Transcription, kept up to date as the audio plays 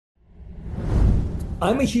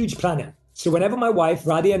I'm a huge planner, so whenever my wife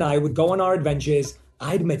Radhi and I would go on our adventures,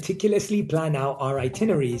 I'd meticulously plan out our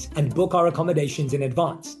itineraries and book our accommodations in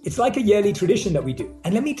advance. It's like a yearly tradition that we do.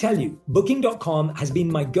 And let me tell you, Booking.com has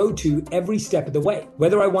been my go-to every step of the way.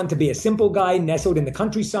 Whether I want to be a simple guy nestled in the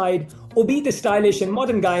countryside or be the stylish and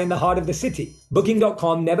modern guy in the heart of the city,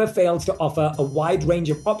 Booking.com never fails to offer a wide range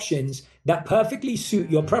of options that perfectly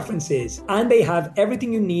suit your preferences, and they have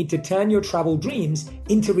everything you need to turn your travel dreams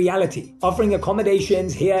into reality, offering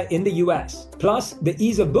accommodations here in the US. Plus, the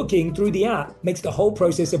ease of booking through the app makes the whole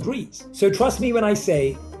process a breeze. So trust me when I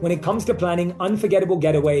say, when it comes to planning unforgettable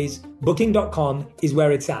getaways, Booking.com is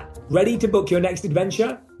where it's at. Ready to book your next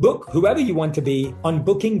adventure? Book whoever you want to be on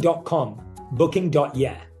Booking.com.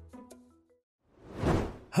 Booking.yeah.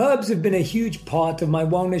 Herbs have been a huge part of my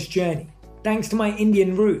wellness journey, thanks to my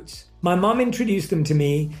Indian roots. My mum introduced them to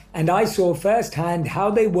me, and I saw firsthand how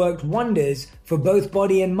they worked wonders for both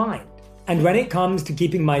body and mind. And when it comes to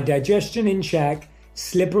keeping my digestion in check,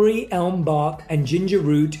 slippery elm bark and ginger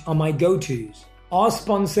root are my go-tos. Our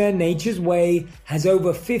sponsor, Nature's Way, has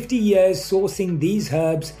over 50 years sourcing these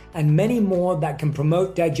herbs and many more that can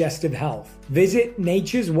promote digestive health. Visit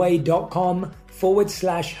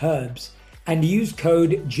naturesway.com/herbs and use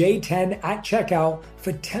code J10 at checkout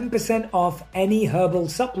for 10% off any herbal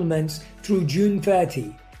supplements through June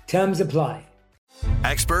 30. Terms apply.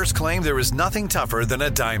 Experts claim there is nothing tougher than a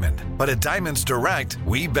diamond. But at Diamonds Direct,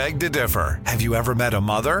 we beg to differ. Have you ever met a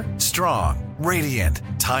mother? Strong, radiant,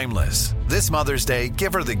 timeless. This Mother's Day,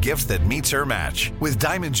 give her the gift that meets her match. With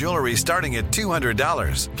diamond jewelry starting at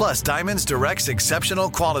 $200. Plus Diamonds Direct's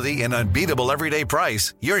exceptional quality and unbeatable everyday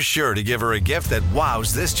price, you're sure to give her a gift that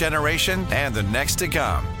wows this generation and the next to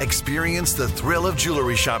come. Experience the thrill of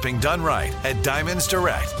jewelry shopping done right at Diamonds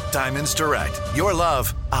Direct. Diamonds Direct. Your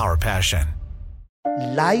love, our passion.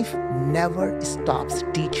 Life never stops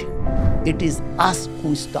teaching. It is us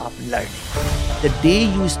who stop learning. The day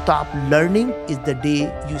you stop learning is the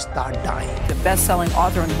day you start dying. The best-selling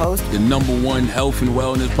author and host. The #1 health and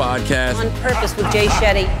wellness podcast. On Purpose with Jay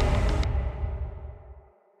Shetty.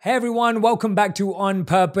 Hey everyone, welcome back to On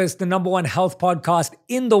Purpose, the #1 health podcast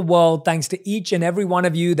in the world. Thanks to each and every one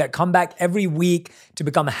of you that come back every week to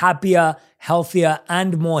become happier, healthier,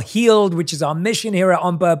 and more healed, which is our mission here at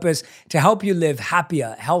On Purpose, to help you live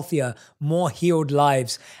happier, healthier, more healed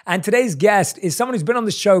lives. And today's guest is someone who's been on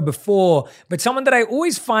the show before, but someone that I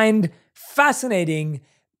always find fascinating,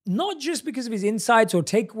 not just because of his insights or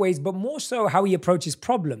takeaways, but more so how he approaches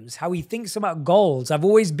problems, how he thinks about goals. I've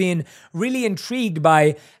always been really intrigued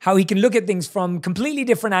by how he can look at things from completely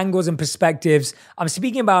different angles and perspectives. I'm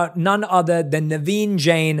speaking about none other than Naveen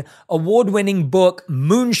Jain, award-winning book,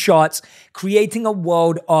 Moonshots, Creating a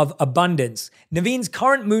World of Abundance. Naveen's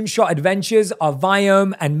current moonshot adventures are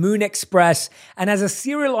Viome and Moon Express, and as a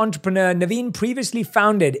serial entrepreneur, Naveen previously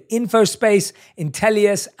founded InfoSpace,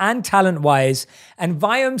 Intellius, and TalentWise, and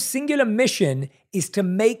Viome's singular mission is to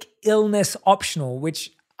make illness optional,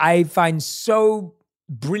 which I find so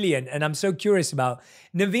brilliant and I'm so curious about.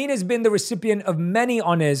 Naveen has been the recipient of many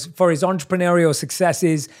honors for his entrepreneurial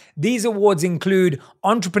successes. These awards include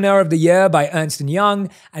Entrepreneur of the Year by Ernst & Young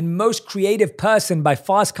and Most Creative Person by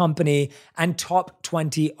Fast Company and Top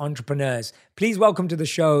 20 Entrepreneurs. Please welcome to the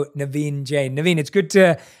show, Naveen Jain. Naveen, it's good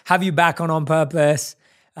to have you back on Purpose.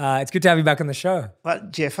 It's good to have you back on the show. Well,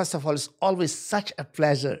 Jay, first of all, it's always such a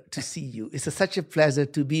pleasure to see you. It's such a pleasure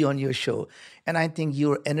to be on your show. And I think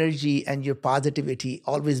your energy and your positivity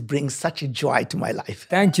always brings such a joy to my life.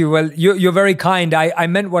 Thank you. Well, you're very kind. I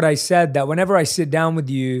meant what I said, that whenever I sit down with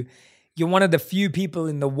you, you're one of the few people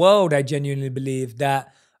in the world, I genuinely believe,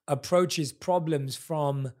 that approaches problems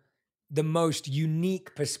from the most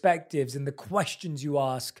unique perspectives and the questions you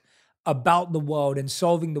ask about the world and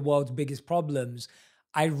solving the world's biggest problems.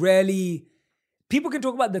 People can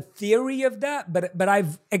talk about the theory of that, but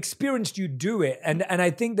I've experienced you do it. And I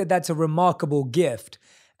think that that's a remarkable gift.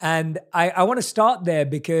 And I want to start there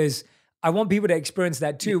because I want people to experience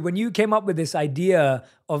that too. When you came up with this idea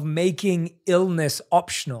of making illness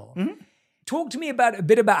optional, talk to me a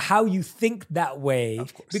bit about how you think that way.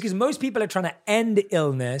 Of course. Because most people are trying to end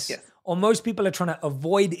illness, or most people are trying to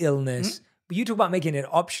avoid illness. But you talk about making it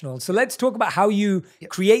optional. So let's talk about how you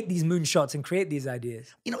create these moonshots and create these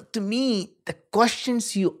ideas. To me, the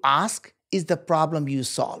questions you ask is the problem you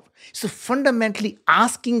solve. So fundamentally,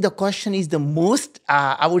 asking the question is the most,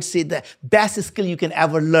 I would say, the best skill you can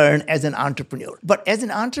ever learn as an entrepreneur. But as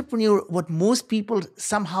an entrepreneur, what most people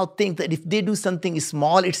somehow think that if they do something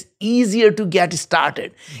small, it's easier to get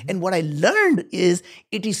started. And what I learned is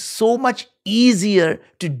it is so much easier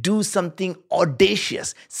to do something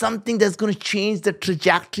audacious, something that's going to change the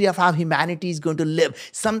trajectory of how humanity is going to live,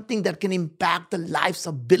 something that can impact the lives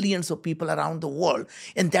of billions of people around the world.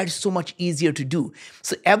 And that is so much easier to do.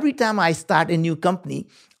 So every time I start a new company,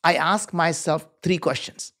 I ask myself 3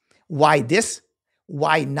 questions. Why this?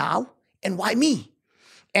 Why now? And why me?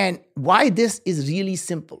 And why this is really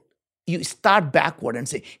simple. You start backward and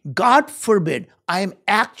say, God forbid I am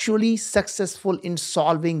actually successful in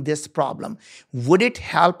solving this problem. Would it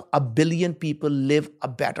help a billion people live a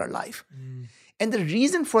better life? And the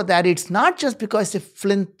reason for that, it's not just because it's a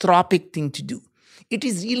philanthropic thing to do. It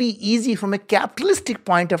is really easy from a capitalistic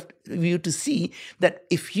point of view to see that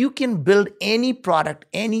if you can build any product,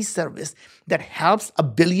 any service that helps a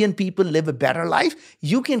billion people live a better life,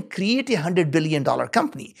 you can create a $100 billion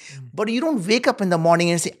company. But you don't wake up in the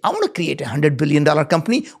morning and say, I want to create a $100 billion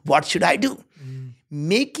company. What should I do?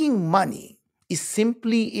 Making money is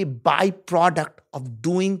simply a byproduct of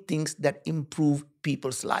doing things that improve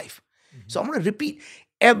people's life. So I'm going to repeat,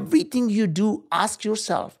 everything you do, ask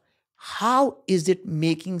yourself, how is it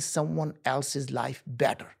making someone else's life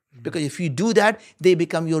better? Because if you do that, they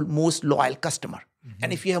become your most loyal customer.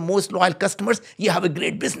 And if you have most loyal customers, you have a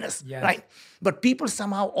great business, right? But people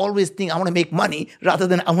somehow always think, I want to make money rather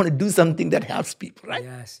than I want to do something that helps people, right?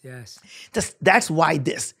 Yes. That's why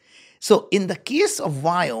this. So in the case of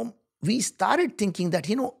Viome, we started thinking that,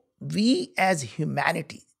 we as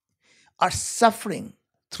humanity are suffering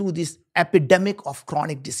through this epidemic of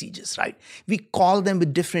chronic diseases, right? We call them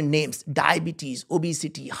with different names: diabetes,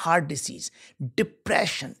 obesity, heart disease,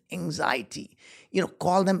 depression, anxiety,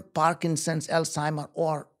 call them Parkinson's, Alzheimer,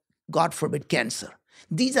 or God forbid, cancer.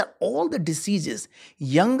 These are all the diseases.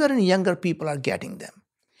 Younger and younger people are getting them.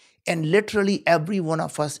 And literally every one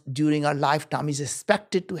of us during our lifetime is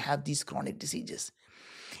expected to have these chronic diseases.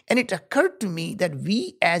 And it occurred to me that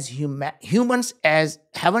we as humans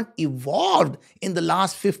haven't evolved in the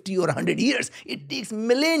last 50 or 100 years. It takes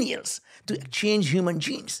millennials to change human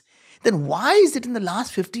genes. Then why is it in the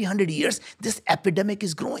last 50, 100 years, this epidemic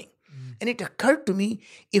is growing? And it occurred to me,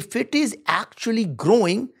 if it is actually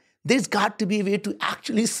growing, there's got to be a way to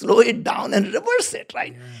actually slow it down and reverse it,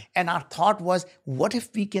 right? And our thought was, what if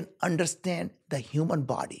we can understand the human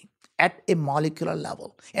body at a molecular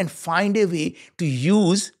level and find a way to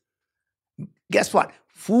use, guess what?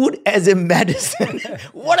 Food as a medicine.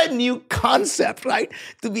 What a new concept, right?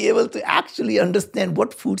 To be able to actually understand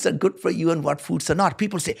what foods are good for you and what foods are not.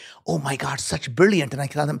 People say, oh my God, such brilliant. And I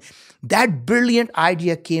tell them, that brilliant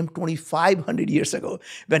idea came 2,500 years ago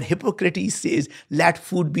when Hippocrates says, let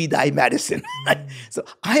food be thy medicine. Right? So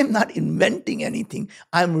I am not inventing anything.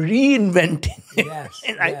 I'm reinventing. Yes,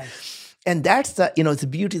 right? yes. And that's the, it's the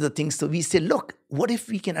beauty of the thing. So we say, look, what if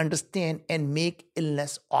we can understand and make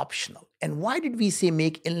illness optional? And why did we say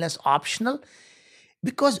make illness optional?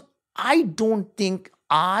 Because I don't think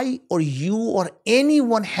I or you or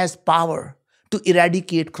anyone has power to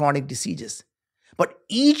eradicate chronic diseases. But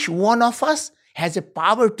each one of us has a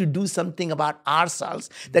power to do something about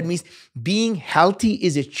ourselves. That means being healthy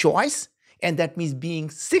is a choice. And that means being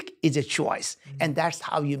sick is a choice. And that's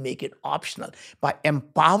how you make it optional, by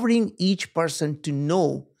empowering each person to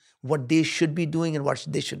know what they should be doing and what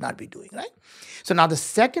they should not be doing, right? So now the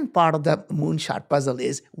second part of the moonshot puzzle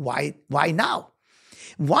is why now?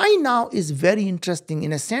 Why now is very interesting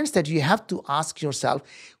in a sense that you have to ask yourself,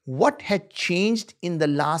 what had changed in the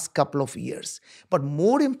last couple of years? But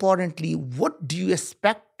more importantly, what do you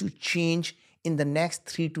expect to change in the next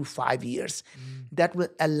 3 to 5 years that will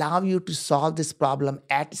allow you to solve this problem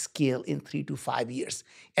at scale in 3 to 5 years?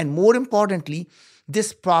 And more importantly,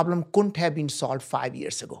 this problem couldn't have been solved 5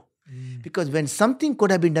 years ago. Because when something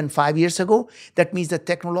could have been done 5 years ago, that means the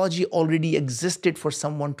technology already existed for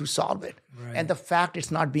someone to solve it. Right. And the fact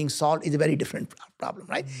it's not being solved is a very different problem,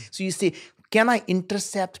 right? So you say, can I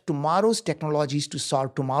intercept tomorrow's technologies to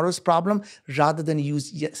solve tomorrow's problem rather than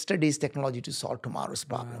use yesterday's technology to solve tomorrow's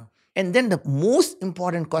problem? Wow. And then the most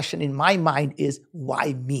important question in my mind is,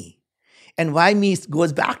 why me? And why me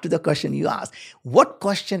goes back to the question you asked. What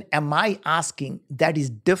question am I asking that is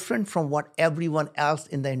different from what everyone else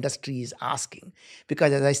in the industry is asking?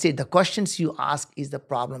 Because as I said, the questions you ask is the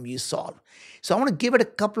problem you solve. So I want to give it a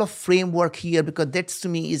couple of framework here, because that to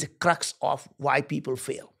me is a crux of why people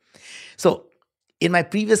fail. So in my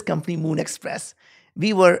previous company, Moon Express,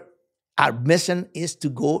 our mission is to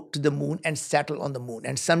go to the moon and settle on the moon.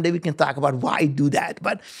 And someday we can talk about why do that.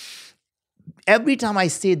 But every time I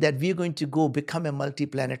say that we're going to go become a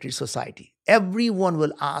multiplanetary society, everyone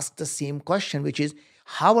will ask the same question, which is,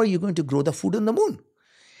 how are you going to grow the food on the moon?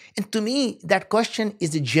 And to me, that question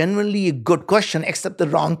is genuinely a good question, except the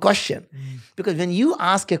wrong question. Because when you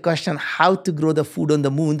ask a question, how to grow the food on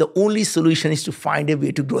the moon, the only solution is to find a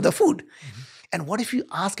way to grow the food. And what if you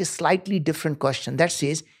ask a slightly different question that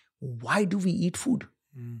says, why do we eat food?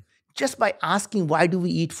 Just by asking, why do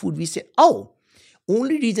we eat food, we say, oh,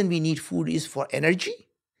 only reason we need food is for energy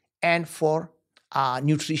and for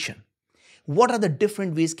nutrition. What are the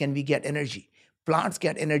different ways can we get energy? Plants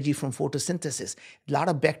get energy from photosynthesis. A lot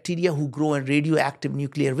of bacteria who grow in radioactive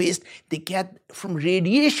nuclear waste, they get from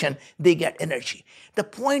radiation, they get energy. The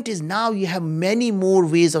point is now you have many more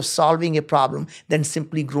ways of solving a problem than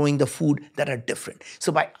simply growing the food that are different.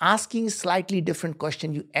 So by asking a slightly different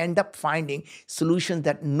question, you end up finding solutions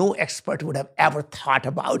that no expert would have ever thought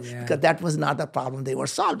about because that was not the problem they were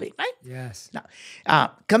solving, right? Yes.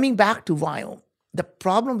 Now, coming back to Viome, the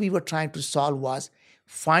problem we were trying to solve was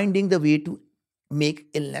finding the way to make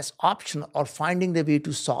illness optional or finding the way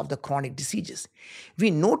to solve the chronic diseases.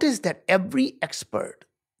 We noticed that every expert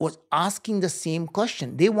was asking the same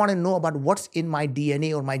question. They want to know about what's in my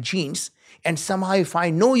DNA or my genes. And somehow if I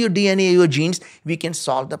know your DNA or your genes, we can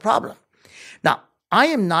solve the problem. Now, I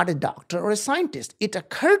am not a doctor or a scientist. It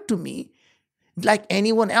occurred to me, like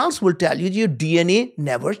anyone else will tell you, your DNA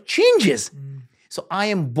never changes. So I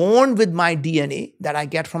am born with my DNA that I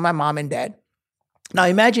get from my mom and dad. Now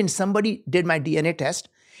imagine somebody did my DNA test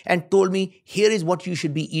and told me, here is what you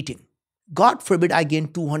should be eating. God forbid I gain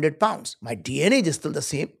 200 pounds. My DNA is still the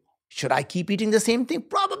same. Should I keep eating the same thing?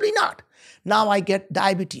 Probably not. Now I get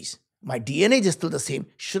diabetes. My DNA is still the same.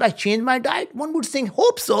 Should I change my diet? One would think,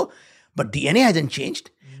 hope so, but DNA hasn't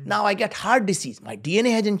changed. Now I get heart disease. My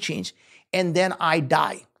DNA hasn't changed. And then I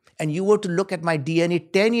die. And you were to look at my DNA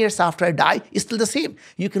 10 years after I die, it's still the same.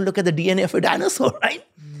 You can look at the DNA of a dinosaur, right?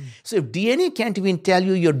 So if DNA can't even tell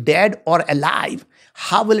you you're dead or alive,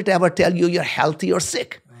 how will it ever tell you you're healthy or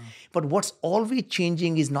sick? But what's always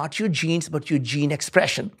changing is not your genes, but your gene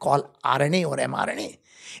expression called RNA or mRNA.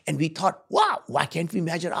 And we thought, wow, why can't we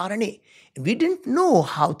measure RNA? And we didn't know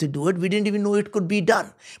how to do it. We didn't even know it could be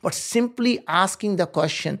done. But simply asking the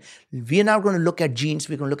question, we're not going to look at genes,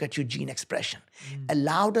 we're going to look at your gene expression,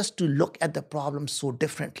 allowed us to look at the problem so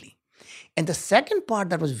differently. And the second part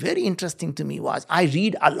that was very interesting to me was I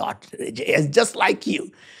read a lot, just like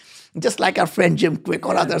you, just like our friend Jim Quick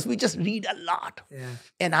or others. We just read a lot.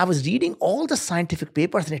 And I was reading all the scientific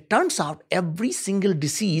papers, and it turns out every single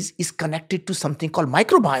disease is connected to something called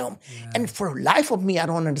microbiome. And for the life of me, I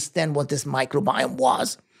don't understand what this microbiome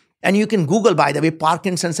was. And you can Google, by the way,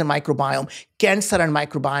 Parkinson's and microbiome, cancer and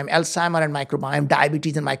microbiome, Alzheimer and microbiome,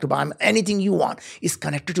 diabetes and microbiome, anything you want is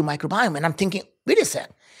connected to microbiome. And I'm thinking, wait a sec.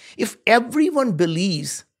 If everyone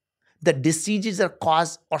believes that diseases are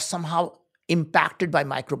caused or somehow impacted by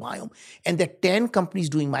microbiome, and there are 10 companies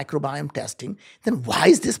doing microbiome testing, then why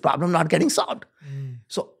is this problem not getting solved?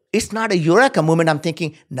 So it's not a eureka moment. I'm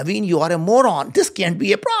thinking, Naveen, you are a moron. This can't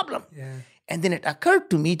be a problem. And then it occurred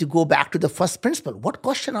to me to go back to the first principle. What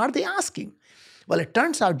question are they asking? Well, it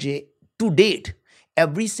turns out, Jay, to date,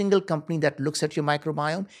 every single company that looks at your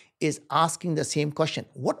microbiome is asking the same question.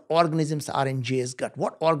 What organisms are in Jay's gut?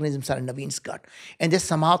 What organisms are in Naveen's gut? And they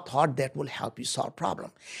somehow thought that will help you solve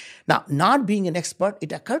problem. Now, not being an expert,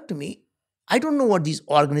 it occurred to me, I don't know what these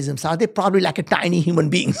organisms are. They're probably like a tiny human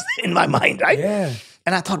beings in my mind, right?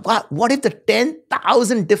 And I thought, wow, what if the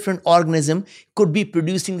 10,000 different organisms could be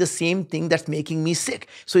producing the same thing that's making me sick?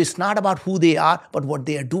 So it's not about who they are, but what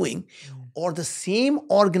they are doing. Or the same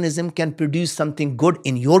organism can produce something good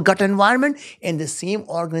in your gut environment, and the same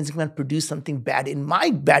organism can produce something bad in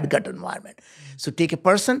my bad gut environment. So take a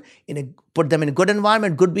person, put them in a good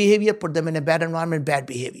environment, good behavior, put them in a bad environment, bad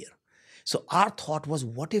behavior. So our thought was,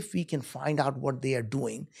 what if we can find out what they are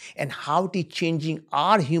doing and how it is changing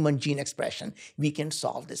our human gene expression, we can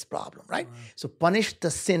solve this problem, right? So punish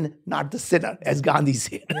the sin, not the sinner, as Gandhi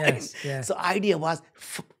said. Right? So idea was,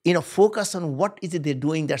 focus on what is it they're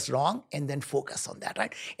doing that's wrong, and then focus on that,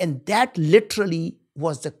 right? And that literally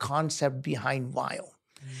was the concept behind Viome.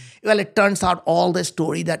 Well, it turns out all the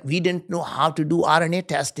story that we didn't know how to do RNA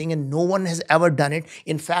testing, and no one has ever done it.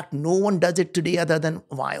 In fact, no one does it today other than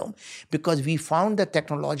Viome, because we found the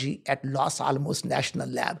technology at Los Alamos National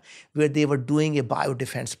Lab where they were doing a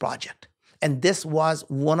biodefense project. And this was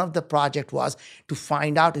one of the project was to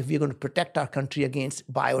find out if we're going to protect our country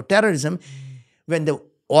against bioterrorism. When the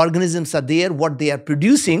organisms are there, what they are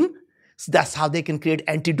producing, so that's how they can create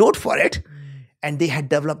antidote for it. And they had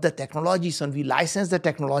developed the technology. So we licensed the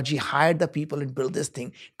technology, hired the people and built this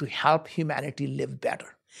thing to help humanity live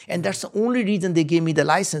better. And that's the only reason they gave me the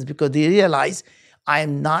license, because they realized I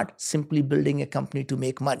am not simply building a company to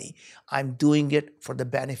make money. I'm doing it for the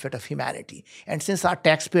benefit of humanity. And since our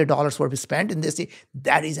taxpayer dollars were spent in this,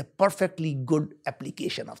 that is a perfectly good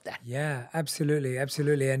application of that. Yeah, absolutely,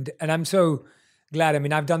 absolutely. And I'm so glad. I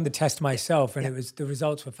mean, I've done the test myself, and the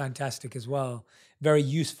results were fantastic as well. Very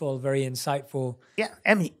useful, very insightful. Yeah,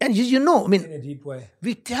 I mean, and I mean, In a deep way.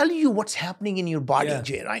 we tell you what's happening in your body,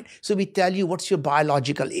 Jay, right? So we tell you what's your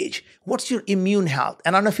biological age, what's your immune health.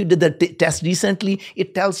 And I don't know if you did the test recently.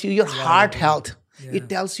 It tells you your heart health. Yeah. It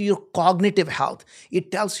tells you your cognitive health.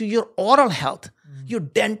 It tells you your oral health, your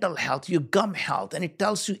dental health, your gum health. And it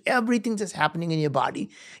tells you everything that's happening in your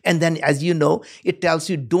body. And then, as you know, it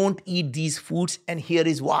tells you don't eat these foods. And here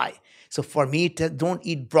is why. So for me, don't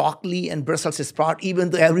eat broccoli and Brussels sprout, even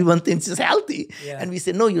though everyone thinks it's healthy. Yeah. And we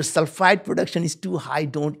say, no, your sulfide production is too high,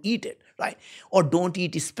 don't eat it, right? Or don't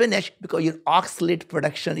eat spinach because your oxalate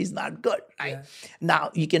production is not good, right? Yeah.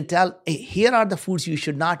 Now, you can tell, hey, here are the foods you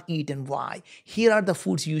should not eat and why. Here are the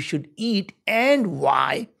foods you should eat and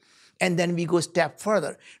why. And then we go a step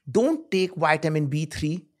further. Don't take vitamin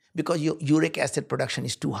B3 because your uric acid production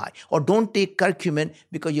is too high. Or don't take curcumin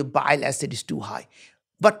because your bile acid is too high.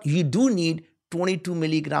 But you do need 22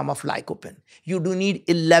 milligram of lycopene. You do need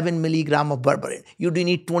 11 milligram of berberine. You do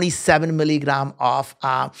need 27 milligram of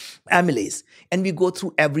amylase. And we go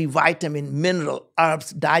through every vitamin, mineral,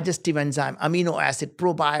 herbs, digestive enzyme, amino acid,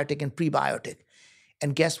 probiotic, and prebiotic.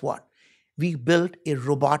 And guess what? We built a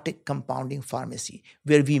robotic compounding pharmacy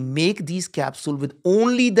where we make these capsules with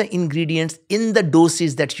only the ingredients in the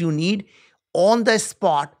doses that you need on the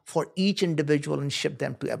spot for each individual and ship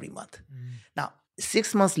them to every month. Now,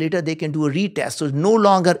 6 months later, they can do a retest. So no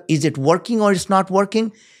longer is it working or it's not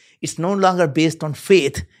working. It's no longer based on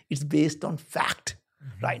faith. It's based on fact,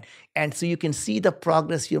 right? And so you can see the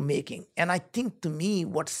progress you're making. And I think to me,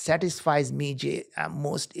 what satisfies me, Jay,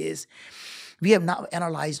 most is we have now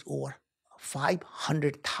analyzed over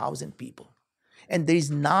 500,000 people. And there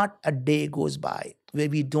is not a day goes by where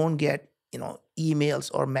we don't get, emails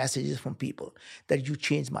or messages from people that you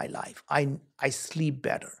changed my life. I sleep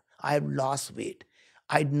better. I have lost weight.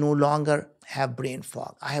 I no longer have brain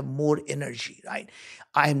fog. I have more energy, right?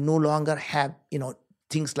 I no longer have,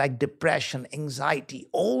 things like depression, anxiety,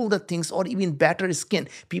 all the things, or even better skin,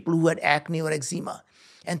 people who had acne or eczema.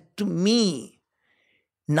 And to me,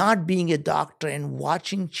 not being a doctor and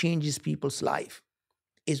watching changes people's life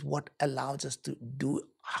is what allows us to do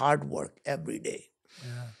hard work every day.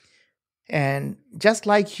 Yeah. And just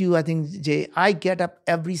like you, I think, Jay, I get up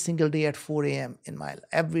every single day at 4 a.m.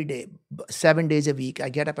 every day, 7 days a week, I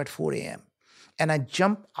get up at 4 a.m. And I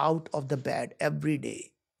jump out of the bed every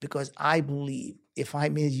day because I believe, if I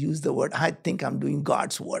may use the word, I think I'm doing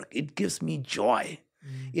God's work. It gives me joy.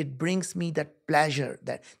 It brings me that pleasure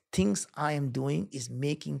that things I am doing is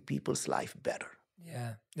making people's life better.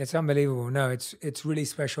 Yeah, it's unbelievable. No, it's really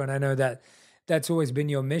special. And I know that that's always been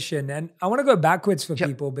your mission. And I want to go backwards for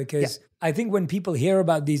people because I think when people hear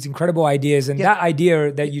about these incredible ideas and that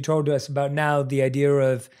idea that you told us about now, the idea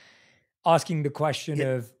of asking the question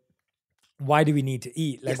of why do we need to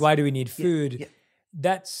eat? Like, why do we need food?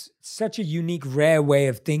 That's such a unique, rare way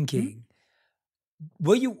of thinking.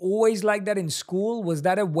 Were you always like that in school? Was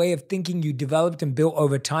that a way of thinking you developed and built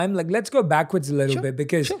over time? Like, let's go backwards a little bit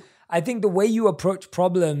because I think the way you approach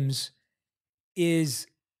problems is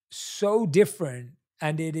so different,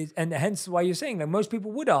 and hence why you're saying, like, most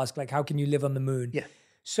people would ask, like, how can you live on the moon? Yeah.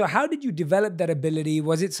 So how did you develop that ability?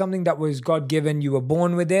 Was it something that was God-given? You were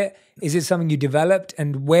born with it? Is it something you developed?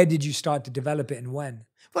 And where did you start to develop it and when?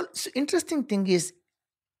 Well, so interesting thing is,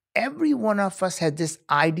 every one of us has this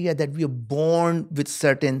idea that we are born with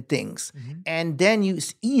certain things. And then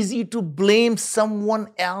it's easy to blame someone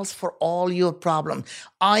else for all your problems.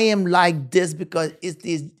 I am like this because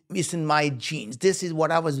it's in my genes. This is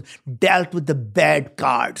what I was dealt with, the bad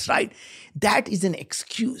cards, right? That is an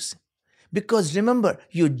excuse. Because remember,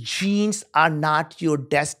 your genes are not your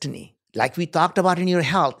destiny. Like we talked about in your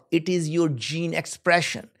health, it is your gene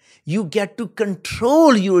expression. You get to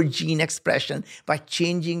control your gene expression by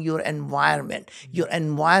changing your environment. Your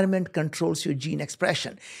environment controls your gene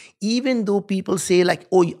expression. Even though people say like,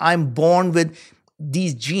 oh, I'm born with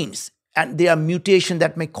these genes and there are mutations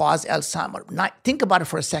that may cause Alzheimer's. Now, think about it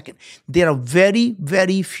for a second. There are very,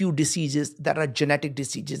 very few diseases that are genetic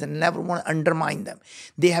diseases, and I never want to undermine them.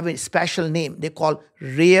 They have a special name. They call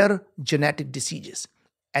rare genetic diseases.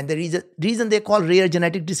 And the reason they call rare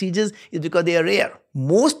genetic diseases is because they are rare.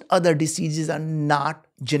 Most other diseases are not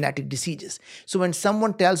genetic diseases. So when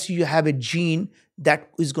someone tells you you have a gene that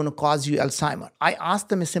is going to cause you Alzheimer's, I ask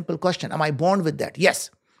them a simple question. Am I born with that? Yes.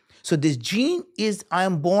 So this gene I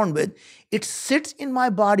am born with. It sits in my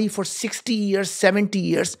body for 60 years, 70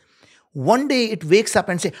 years. One day it wakes up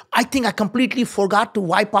and says, I think I completely forgot to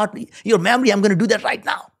wipe out your memory. I'm going to do that right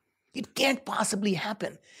now. It can't possibly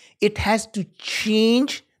happen. It has to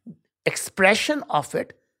change expression of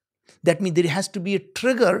it. That means there has to be a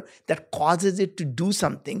trigger that causes it to do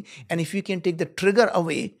something. And if you can take the trigger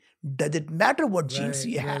away, does it matter what genes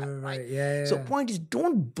you have? Right? Yeah. So point is,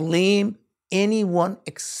 don't blame anyone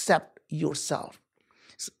except yourself.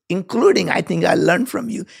 Including, I think I learned from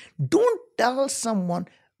you, don't tell someone,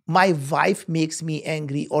 my wife makes me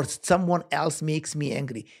angry or someone else makes me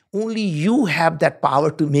angry. Only you have that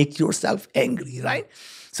power to make yourself angry, right?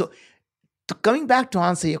 So coming back to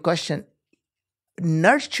answer your question,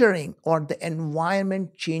 nurturing or the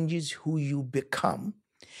environment changes who you become.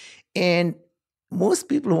 And most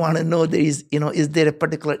people want to know is there a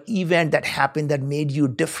particular event that happened that made you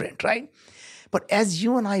different, right? But as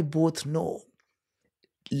you and I both know,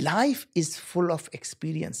 life is full of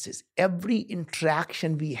experiences. Every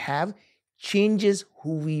interaction we have changes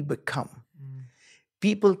who we become.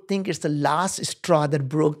 People think it's the last straw that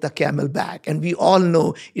broke the camel back. And we all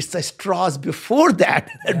know it's the straws before that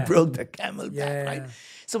broke the camel back, right?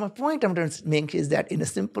 So my point I'm trying to make is that, in a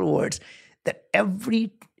simple words, that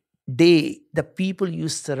every day the people you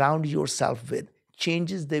surround yourself with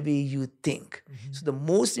changes the way you think. Mm-hmm. So the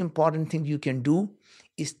most important thing you can do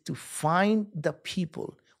is to find the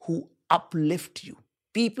people who uplift you,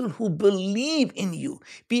 people who believe in you,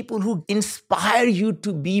 people who inspire you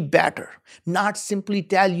to be better, not simply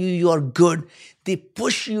tell you you're good. They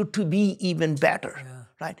push you to be even better,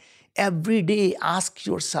 right? Every day, ask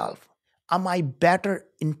yourself, am I better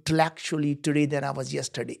intellectually today than I was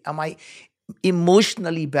yesterday? Am I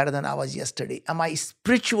emotionally better than I was yesterday? Am I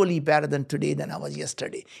spiritually better than today than I was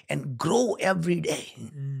yesterday? And grow every day.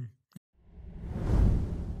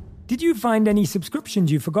 Did you find any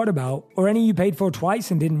subscriptions you forgot about or any you paid for twice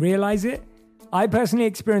and didn't realize it? I personally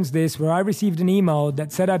experienced this where I received an email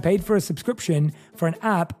that said I paid for a subscription for an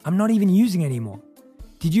app I'm not even using anymore.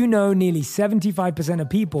 Did you know nearly 75% of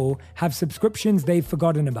people have subscriptions they've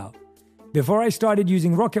forgotten about? Before I started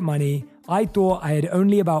using Rocket Money, I thought I had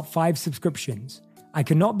only about 5 subscriptions. I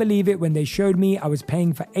could not believe it when they showed me I was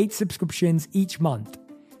paying for 8 subscriptions each month.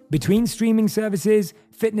 Between streaming services,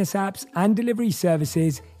 fitness apps, and delivery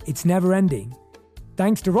services, it's never ending.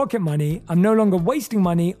 Thanks to Rocket Money, I'm no longer wasting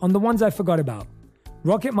money on the ones I forgot about.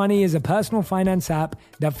 Rocket Money is a personal finance app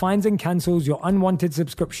that finds and cancels your unwanted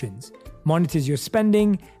subscriptions, monitors your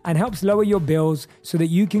spending, and helps lower your bills so that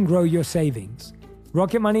you can grow your savings.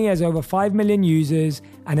 Rocket Money has over 5 million users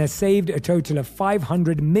and has saved a total of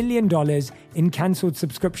 $500 million in canceled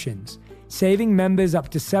subscriptions, saving members up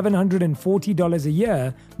to $740 a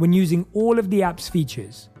year when using all of the app's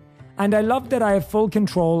features. And I love that I have full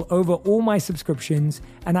control over all my subscriptions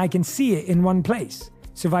and I can see it in one place.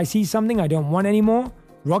 So if I see something I don't want anymore,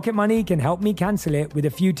 Rocket Money can help me cancel it with a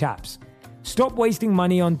few taps. Stop wasting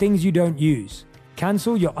money on things you don't use.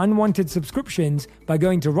 Cancel your unwanted subscriptions by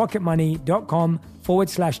going to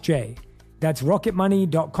rocketmoney.com/J. That's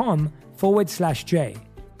rocketmoney.com/J.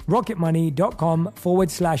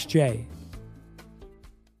 rocketmoney.com/J.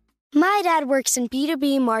 My dad works in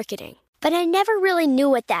B2B marketing, but I never really knew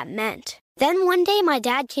what that meant. Then one day my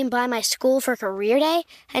dad came by my school for career day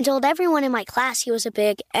and told everyone in my class he was a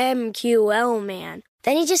big MQL man.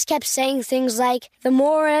 Then he just kept saying things like, the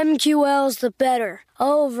more MQLs, the better,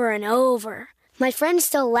 over and over. My friends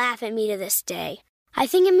still laugh at me to this day. I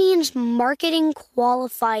think it means marketing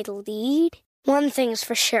qualified lead. One thing's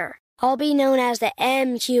for sure, I'll be known as the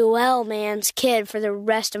MQL man's kid for the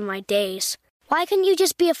rest of my days. Why couldn't you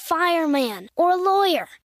just be a fireman or a lawyer?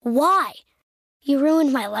 Why? You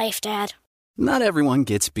ruined my life, Dad. Not everyone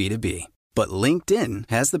gets B2B, but LinkedIn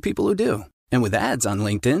has the people who do. And with ads on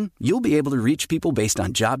LinkedIn, you'll be able to reach people based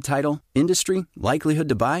on job title, industry, likelihood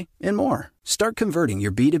to buy, and more. Start converting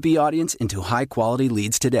your B2B audience into high-quality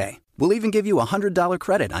leads today. We'll even give you a $100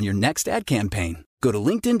 credit on your next ad campaign. Go to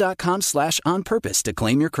linkedin.com/onpurpose to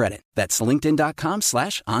claim your credit. That's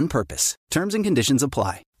linkedin.com/onpurpose. Terms and conditions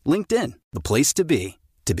apply. LinkedIn, the place to be,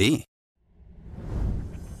 to be.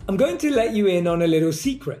 I'm going to let you in on a little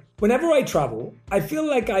secret. Whenever I travel, I feel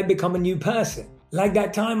like I become a new person. Like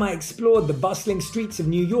that time I explored the bustling streets of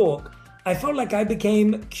New York, I felt like I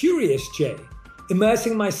became Curious Jay,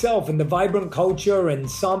 immersing myself in the vibrant culture and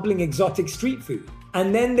sampling exotic street food.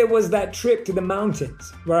 And then there was that trip to the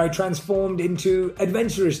mountains, where I transformed into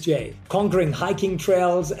Adventurous Jay, conquering hiking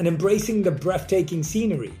trails and embracing the breathtaking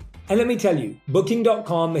scenery. And let me tell you,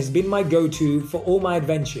 Booking.com has been my go-to for all my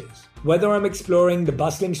adventures. Whether I'm exploring the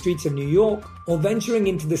bustling streets of New York or venturing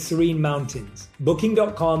into the serene mountains,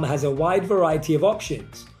 Booking.com has a wide variety of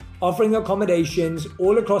options, offering accommodations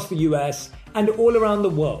all across the US and all around the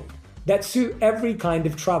world that suit every kind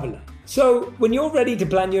of traveler. So, when you're ready to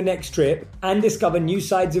plan your next trip and discover new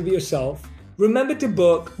sides of yourself, remember to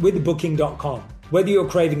book with Booking.com. Whether you're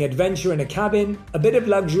craving adventure in a cabin, a bit of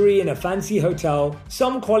luxury in a fancy hotel,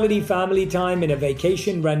 some quality family time in a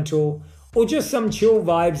vacation rental, or just some chill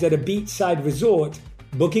vibes at a beachside resort,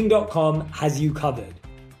 Booking.com has you covered.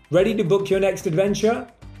 Ready to book your next adventure?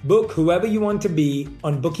 Book whoever you want to be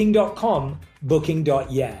on Booking.com,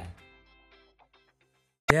 Booking.yeah.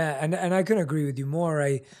 Yeah, and I couldn't agree with you more.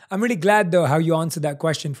 I'm really glad though how you answered that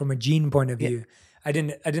question from a gene point of view. I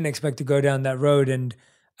didn't expect to go down that road, and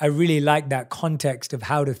I really like that context of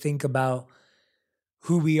how to think about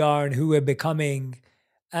who we are and who we're becoming.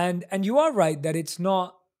 And you are right that it's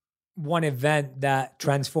not one event that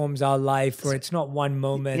transforms our life, or it's not one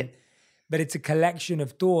moment, but it's a collection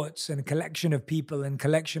of thoughts and a collection of people and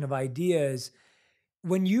collection of ideas.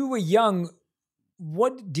 When you were young,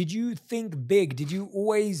 what did you think big? Did you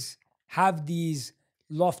always have these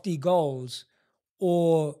lofty goals,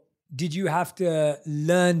 or did you have to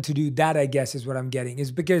learn to do that, I guess is what I'm getting,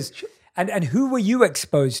 is because, and who were you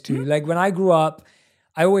exposed to? Like when I grew up,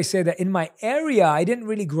 I always say that in my area, I didn't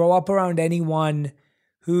really grow up around anyone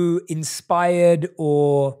who inspired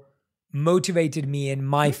or motivated me in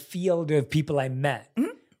my field of people I met.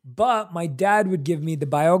 But my dad would give me the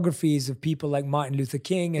biographies of people like Martin Luther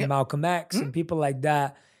King and Malcolm X and people like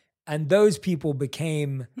that. And those people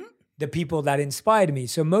became the people that inspired me.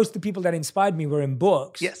 So most of the people that inspired me were in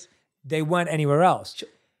books. Yes. They weren't anywhere else. Sure.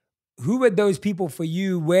 Who were those people for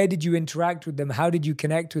you? Where did you interact with them? How did you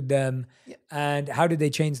connect with them? And how did they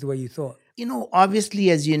change the way you thought? Obviously,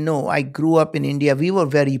 as you know, I grew up in India. We were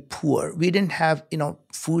very poor. We didn't have,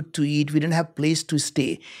 food to eat. We didn't have place to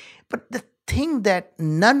stay. But the thing that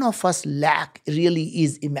none of us lack really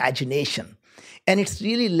is imagination. And it's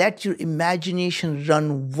really let your imagination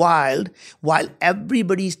run wild while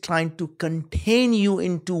everybody's trying to contain you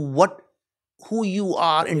into who you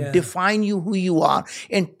are and define you who you are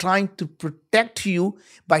and trying to protect you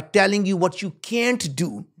by telling you what you can't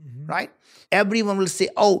do, right? Everyone will say,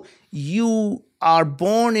 oh, you are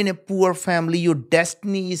born in a poor family, your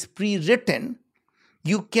destiny is pre-written.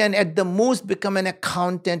 You can at the most become an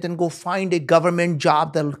accountant and go find a government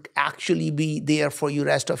job that will actually be there for you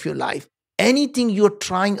rest of your life. Anything you're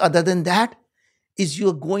trying other than that is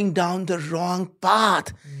you're going down the wrong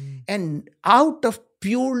path. And out of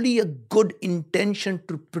purely a good intention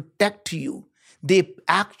to protect you, they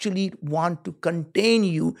actually want to contain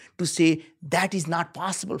you to say that is not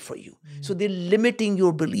possible for you. So they're limiting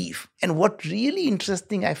your belief. And what really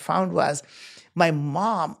interesting I found was my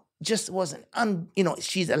mom just was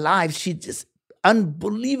she's alive. She just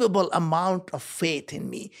unbelievable amount of faith in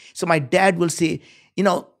me. So my dad will say,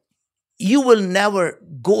 you will never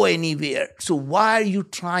go anywhere. So why are you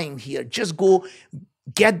trying here? Just go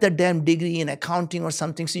get the damn degree in accounting or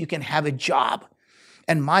something so you can have a job.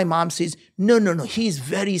 And my mom says, no, he's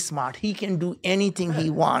very smart. He can do anything he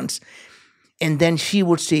wants. And then she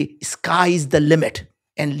would say, sky is the limit.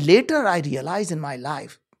 And later I realized in my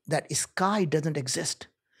life that sky doesn't exist.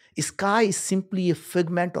 Sky is simply a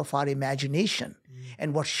figment of our imagination.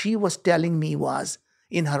 And what she was telling me was,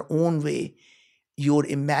 in her own way, your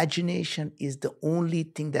imagination is the only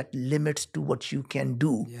thing that limits to what you can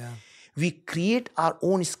do. We create our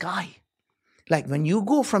own sky. Like when you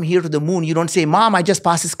go from here to the moon, you don't say, Mom, I just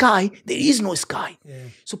passed the sky. There is no sky.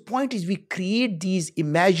 So point is, we create these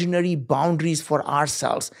imaginary boundaries for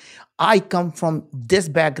ourselves. I come from this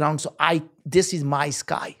background, so this is my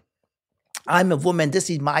sky. I'm a woman, this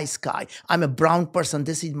is my sky. I'm a brown person,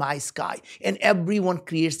 this is my sky. And everyone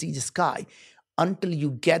creates the sky until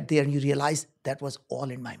you get there and you realize that was all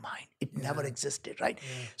in my mind. It never existed, right?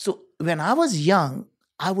 So when I was young,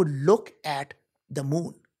 I would look at the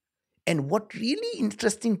moon. And what really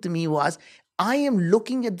interesting to me was I am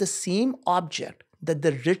looking at the same object that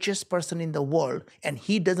the richest person in the world, and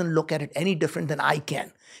he doesn't look at it any different than I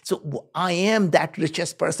can. So I am that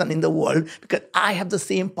richest person in the world because I have the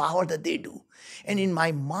same power that they do. And in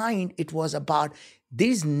my mind, it was about,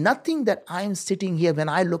 there's nothing that I am sitting here when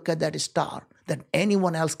I look at that star that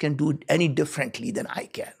anyone else can do any differently than I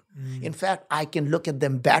can. In fact, I can look at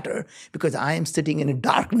them better because I am sitting in a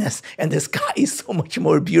darkness and the sky is so much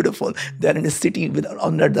more beautiful than in a city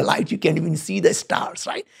under the light. You can't even see the stars,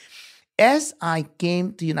 right? as I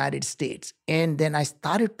came to the United States, and then I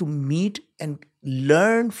started to meet and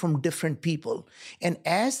learn from different people. And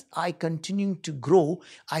as I continued to grow,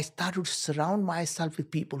 I started to surround myself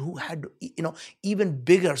with people who had, even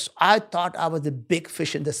bigger. So I thought I was a big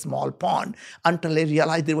fish in the small pond until I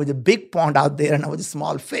realized there was a big pond out there and I was a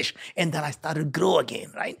small fish. And then I started to grow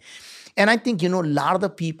again, right? And I think, a lot of the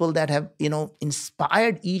people that have,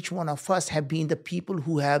 inspired each one of us have been the people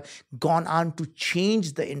who have gone on to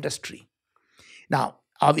change the industry. Now,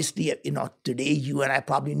 obviously, today you and I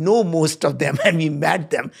probably know most of them and we met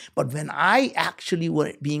them. But when I actually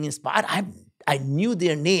were being inspired, I knew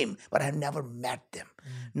their name, but I've never met them.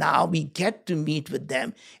 Now we get to meet with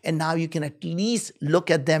them, and now you can at least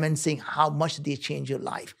look at them and say how much they change your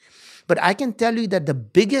life. But I can tell you that the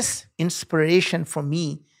biggest inspiration for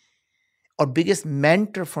me or biggest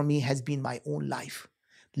mentor for me has been my own life.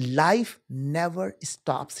 Life never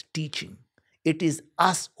stops teaching. It is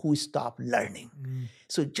us who stop learning.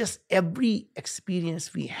 So just every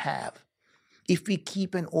experience we have, if we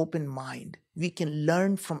keep an open mind, we can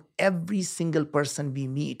learn from every single person we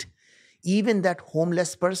meet. Even that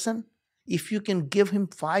homeless person, if you can give him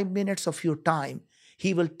 5 minutes of your time,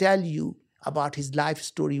 he will tell you about his life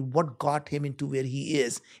story, what got him into where he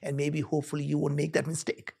is, and maybe hopefully you won't make that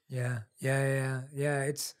mistake. Yeah.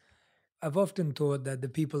 I've often thought that the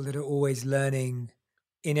people that are always learning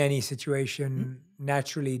in any situation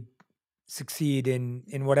naturally succeed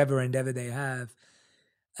in whatever endeavor they have.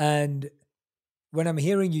 And when I'm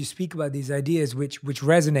hearing you speak about these ideas, which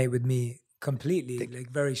resonate with me completely,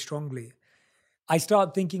 like very strongly, I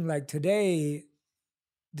start thinking like today,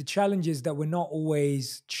 the challenge is that we're not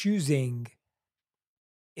always choosing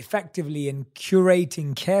effectively and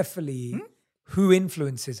curating carefully who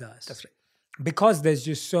influences us. That's right. Because there's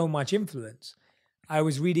just so much influence. I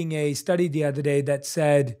was reading a study the other day that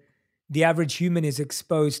said the average human is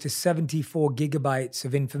exposed to 74 gigabytes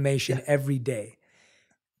of information every day.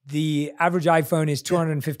 The average iPhone is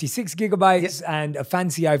 256 gigabytes and a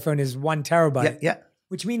fancy iPhone is 1 terabyte.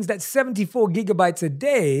 Which means that 74 gigabytes a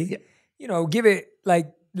day, give it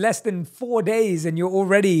like less than 4 days and you're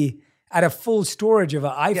already at a full storage of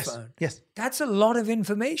an iPhone. Yes. That's a lot of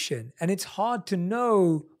information. And it's hard to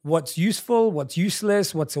know what's useful, what's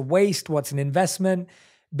useless, what's a waste, what's an investment,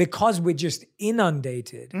 because we're just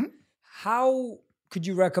inundated. How could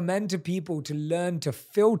you recommend to people to learn to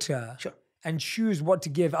filter and choose what to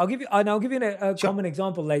give? I'll give you a common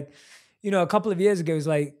example. Like, a couple of years ago, it was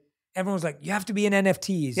like, everyone was like, you have to be in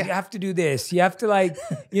NFTs. You have to do this. You have to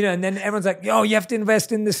and then everyone's like, you have to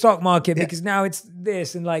invest in the stock market because now it's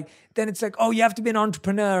this. And then it's like, you have to be an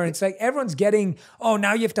entrepreneur. And it's like, everyone's getting,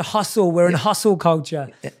 now you have to hustle. We're in hustle culture.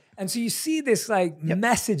 And so you see this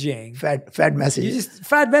messaging. Fad messaging.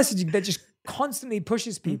 Fad messaging that just constantly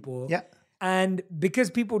pushes people. And because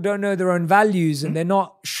people don't know their own values and they're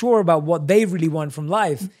not sure about what they really want from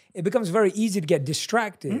life, it becomes very easy to get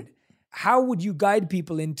distracted. How would you guide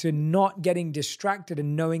people into not getting distracted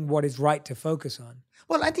and knowing what is right to focus on?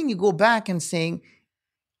 Well, I think you go back and saying,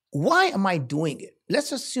 why am I doing it?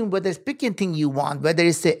 Let's assume whether it's pick anything you want, whether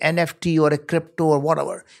it's an NFT or a crypto or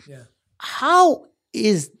whatever. How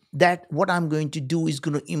is that what I'm going to do is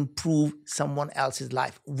going to improve someone else's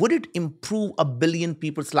life? Would it improve 1 billion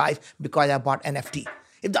people's life because I bought NFT?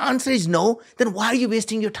 If the answer is no, then why are you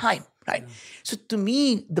wasting your time, right? So to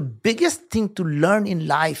me, the biggest thing to learn in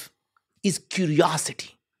life is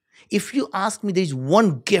curiosity. If you ask me, there's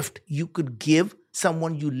one gift you could give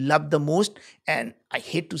someone you love the most, and I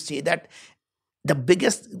hate to say that, the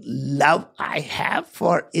biggest love I have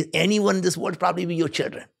for anyone in this world probably be your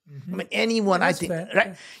children. I mean, anyone, that's I think, fair.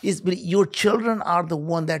 Right? Is your children are the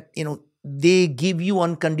one that, they give you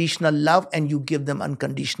unconditional love and you give them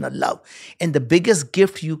unconditional love. And the biggest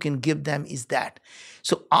gift you can give them is that.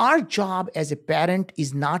 So our job as a parent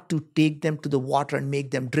is not to take them to the water and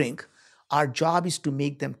make them drink. Our job is to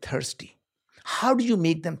make them thirsty. How do you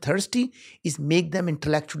make them thirsty? Is make them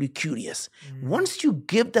intellectually curious. Once you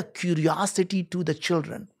give the curiosity to the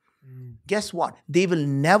children, guess what? They will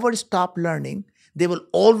never stop learning. They will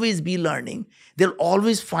always be learning. They'll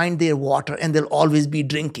always find their water and they'll always be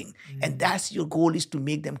drinking. And that's your goal, is to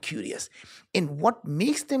make them curious. And what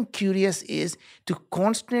makes them curious is to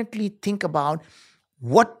constantly think about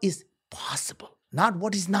what is possible, not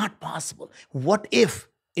what is not possible. What if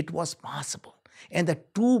it was possible? And the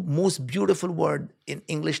two most beautiful words in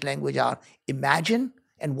English language are imagine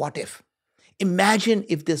and what if. Imagine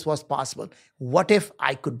if this was possible. What if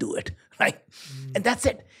I could do it, right? And that's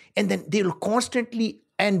it. And then they will constantly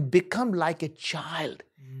and become like a child.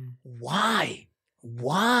 Why?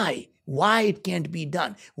 Why it can't be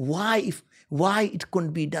done? Why it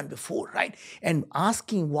couldn't be done before, right? And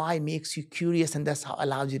asking why makes you curious, and that's how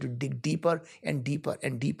allows you to dig deeper and deeper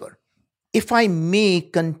and deeper. If I may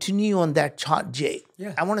continue on that chart, Jay,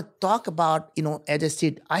 I want to talk about, as I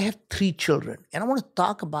said, I have 3 children, and I want to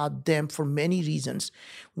talk about them for many reasons.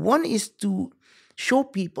 One is to show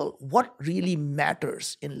people what really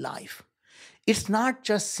matters in life. It's not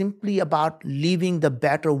just simply about leaving the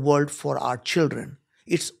better world for our children.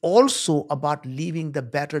 It's also about leaving the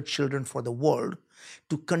better children for the world,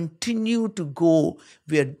 to continue to go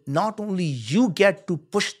where not only you get to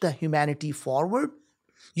push the humanity forward,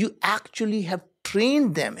 you actually have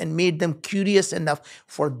trained them and made them curious enough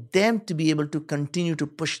for them to be able to continue to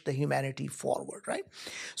push the humanity forward, right?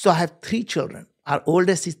 So I have 3 children. Our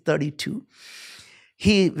oldest is 32.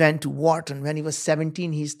 He went to Wharton. When he was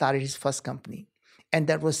 17, he started his first company. And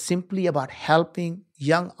that was simply about helping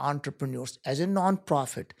young entrepreneurs as a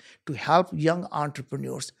nonprofit to help young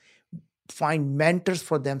entrepreneurs find mentors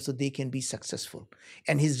for them so they can be successful.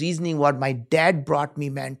 And his reasoning was, my dad brought me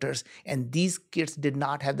mentors and these kids did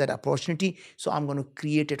not have that opportunity, so I'm going to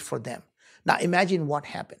create it for them. Now imagine what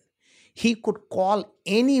happened. He could call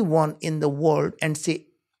anyone in the world and say,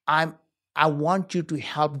 I want you to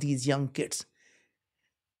help these young kids.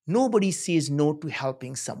 Nobody says no to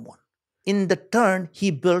helping someone. In the turn,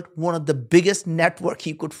 he built one of the biggest network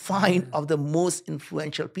he could find of the most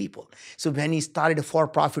influential people. So when he started a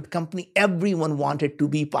for-profit company, everyone wanted to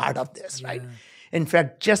be part of this, right? In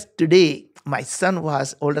fact, just today, my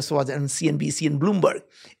oldest was on CNBC and Bloomberg,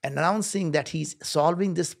 announcing that he's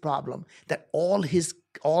solving this problem that all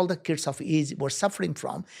the kids of age were suffering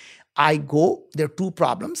from. There are 2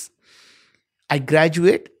 problems. I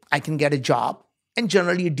graduate, I can get a job, and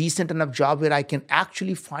generally a decent enough job where I can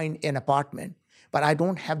actually find an apartment, but I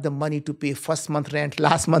don't have the money to pay first month rent,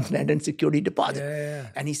 last month rent, and security deposit.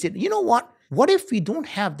 And he said, you know what? What if we don't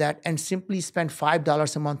have that and simply spend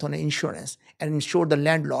 $5 a month on insurance and insure the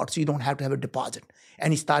landlord so you don't have to have a deposit?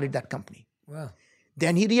 And he started that company. Wow.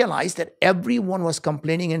 Then he realized that everyone was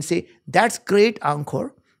complaining and say, that's great,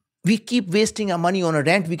 Ankur. We keep wasting our money on a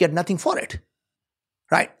rent. We get nothing for it,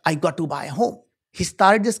 right? I got to buy a home. He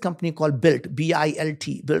started this company called Built,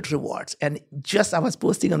 B-I-L-T, Built Rewards. And just I was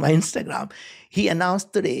posting on my Instagram, he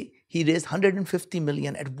announced today he raised $150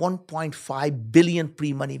 million at $1.5 billion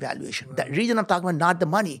pre-money valuation. Wow. The reason I'm talking about not the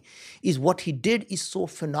money is what he did is so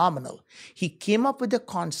phenomenal. He came up with the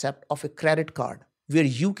concept of a credit card where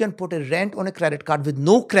you can put a rent on a credit card with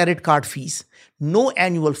no credit card fees, no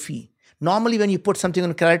annual fee. Normally, when you put something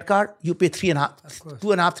on a credit card, you pay 2.5%,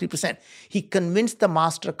 3%. He convinced the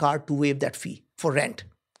MasterCard to waive that fee for rent.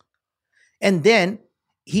 And then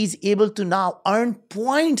he's able to now earn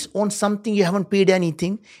points on something you haven't paid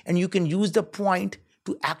anything, and you can use the point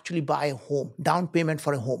to actually buy a home, down payment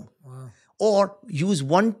for a home. Wow. Or use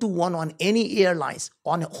 1-to-1 on any airlines,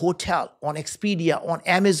 on a hotel, on Expedia, on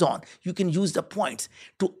Amazon. You can use the points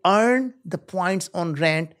to earn the points on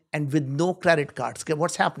rent and with no credit cards. Okay,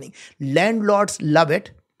 what's happening? Landlords love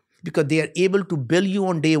it because they are able to bill you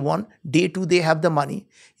on day 1. Day 2, they have the money.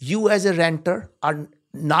 You as a renter are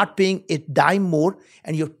not paying a dime more,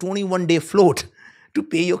 and you have 21-day float to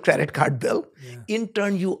pay your credit card bill. Yeah. In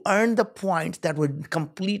turn, you earn the points that were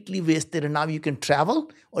completely wasted, and now you can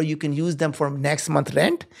travel, or you can use them for next month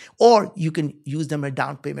rent, or you can use them as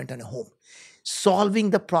down payment on a home.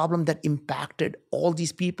 Solving the problem that impacted all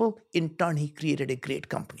these people, in turn, he created a great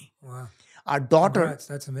company. Wow. Our daughter, Congrats,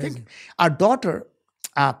 that's amazing. Our daughter,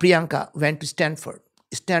 Priyanka, went to Stanford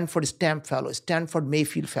STEM fellow, Stanford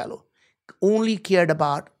Mayfield fellow, only cared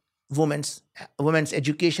about women's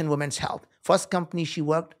education, women's health. First company she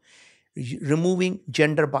worked, removing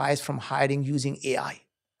gender bias from hiring using AI.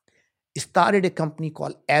 Started a company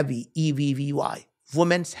called EVVY, EVVY,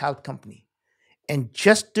 Women's Health Company. And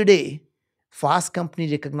just today, Fast Company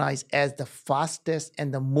recognized as the fastest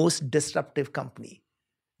and the most disruptive company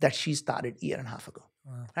that she started a year and a half ago.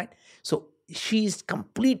 Wow. Right? So she's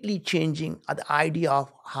completely changing the idea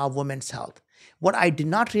of how women's health. What I did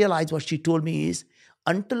not realize, what she told me is,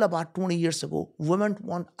 until about 20 years ago, women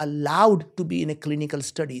weren't allowed to be in a clinical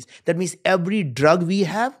studies. That means every drug we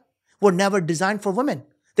have were never designed for women.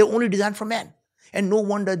 They were only designed for men. And no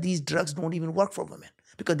wonder these drugs don't even work for women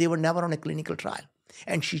because they were never on a clinical trial.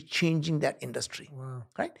 And she's changing that industry. Wow.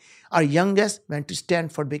 Right? Our youngest went to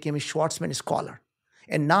Stanford, became a Schwarzman scholar.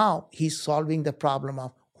 And now he's solving the problem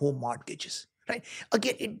of home mortgages. Right?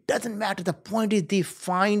 Again, it doesn't matter. The point is they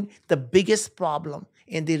find the biggest problem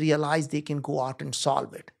and they realize they can go out and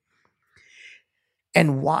solve it.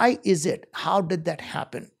 And why is it? How did that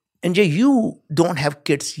happen? And Jay, you don't have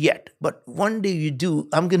kids yet, but one day you do.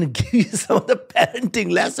 I'm going to give you some of the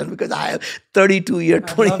parenting lesson because I have 32 year,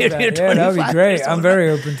 28 year, 25 Yeah, that'd be great. years I'm old, very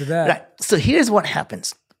right? open to that. Right. So here's what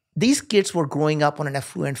happens. These kids were growing up on an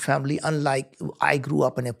affluent family, unlike I grew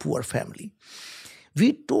up in a poor family.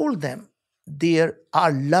 We told them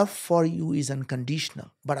our love for you is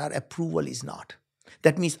unconditional, but our approval is not.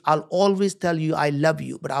 That means I'll always tell you I love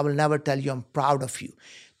you, but I will never tell you I'm proud of you.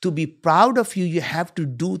 To be proud of you, you have to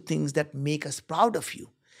do things that make us proud of you.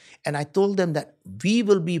 And I told them that we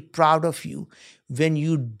will be proud of you when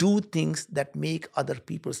you do things that make other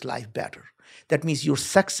people's life better. That means your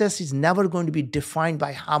success is never going to be defined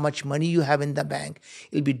by how much money you have in the bank.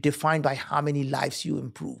 It'll be defined by how many lives you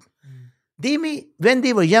improve. They may, when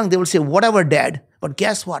they were young, they will say, whatever, dad. But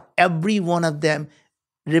guess what? Every one of them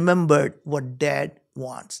remembered what dad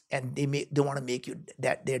wants. And they want to make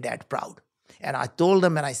their dad proud. And I told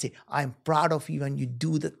them, and I say, I'm proud of you when you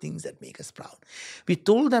do the things that make us proud. We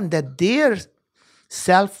told them that their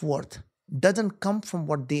self-worth doesn't come from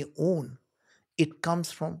what they own. It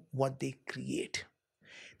comes from what they create.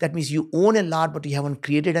 That means you own a lot, but you haven't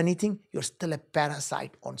created anything. You're still a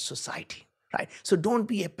parasite on society, right? So don't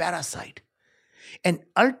be a parasite. An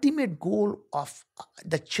ultimate goal of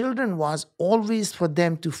the children was always for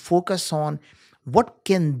them to focus on what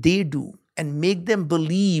can they do and make them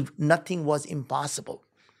believe nothing was impossible.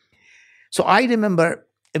 So I remember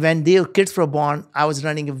when their kids were born, I was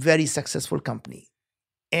running a very successful company.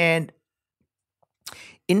 And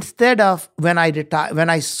instead of when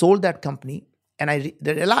I sold that company and I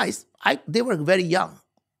realized they were very young,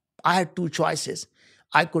 I had two choices.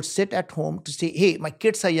 I could sit at home to say, hey, my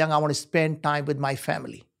kids are young, I want to spend time with my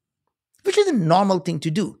family, which is a normal thing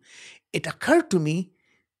to do. It occurred to me,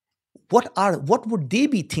 what would they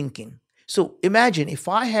be thinking? So imagine if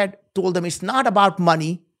I had told them it's not about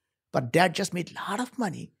money, but dad just made a lot of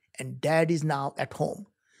money and dad is now at home.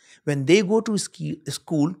 When they go to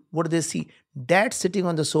school, what do they see? Dad sitting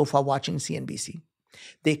on the sofa watching CNBC.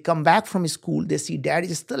 They come back from school, they see dad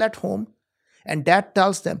is still at home and dad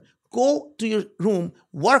tells them, go to your room,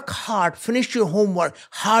 work hard, finish your homework.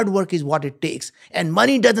 Hard work is what it takes and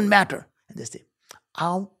money doesn't matter. And they say,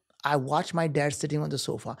 I watch my dad sitting on the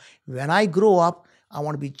sofa. When I grow up, I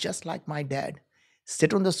want to be just like my dad,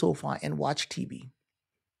 sit on the sofa and watch TV.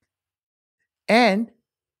 And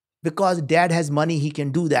because dad has money, he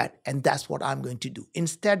can do that. And that's what I'm going to do.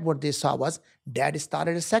 Instead, what they saw was dad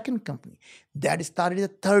started a second company. Dad started a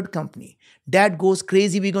third company. Dad goes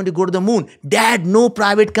crazy, we're going to go to the moon. Dad, no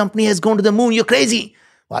private company has gone to the moon. You're crazy.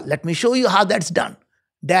 Well, let me show you how that's done.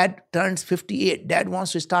 Dad turns 58. Dad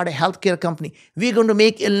wants to start a healthcare company. We're going to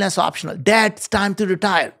make illness optional. Dad, it's time to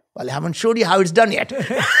retire. Well, I haven't showed you how it's done yet.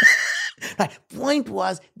 Right. Point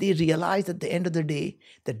was, they realized at the end of the day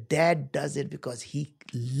that dad does it because he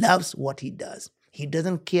loves what he does. He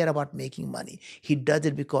doesn't care about making money. He does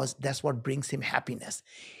it because that's what brings him happiness.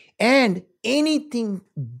 And anything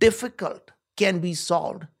difficult can be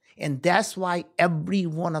solved. And that's why every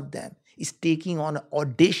one of them is taking on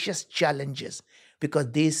audacious challenges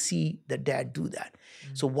because they see the dad do that.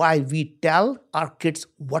 So while we tell our kids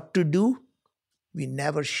what to do, we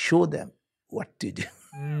never show them what to do.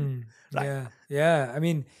 Right. Yeah. I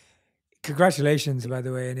mean, congratulations, by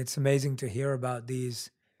the way. And it's amazing to hear about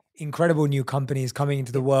these incredible new companies coming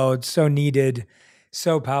into the world, so needed,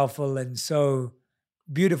 so powerful, and so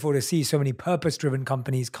beautiful to see so many purpose-driven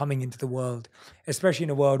companies coming into the world, especially in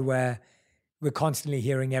a world where we're constantly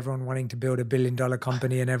hearing everyone wanting to build $1 billion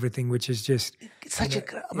company and everything, which is just it's such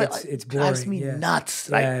it's boring. Drives me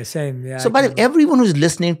nuts, right? Yeah, same. Yeah. So, but everyone who's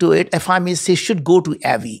listening to it, if I may say, should go to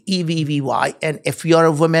Evvy, EVVY. And if you're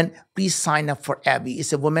a woman, please sign up for Evvy.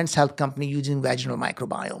 It's a women's health company using vaginal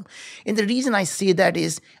microbiome. And the reason I say that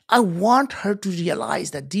is I want her to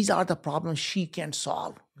realize that these are the problems she can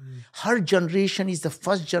solve. Her generation is the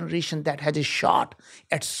first generation that has a shot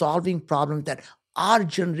at solving problems that our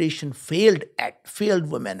generation failed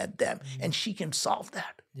women at them, and she can solve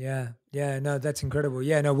that. Yeah, no, that's incredible.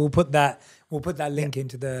 Yeah, no, we'll put that link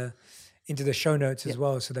into the show notes as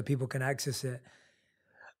well, so that people can access it.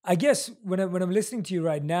 I guess when I'm listening to you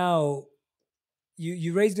right now,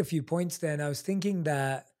 you raised a few points there, and I was thinking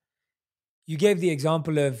that you gave the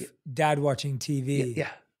example of dad watching TV. Yeah.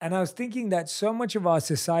 And I was thinking that so much of our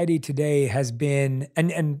society today has been,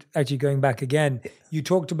 and actually going back again, you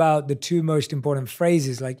talked about the two most important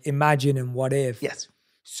phrases like imagine and what if. Yes.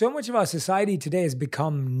 So much of our society today has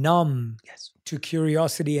become numb to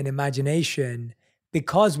curiosity and imagination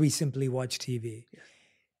because we simply watch TV. Yes.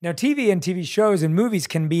 Now, TV and TV shows and movies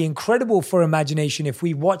can be incredible for imagination if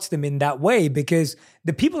we watch them in that way, because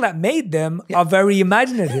the people that made them are very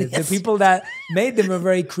imaginative. Yes. The people that made them are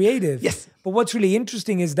very creative. Yes. But what's really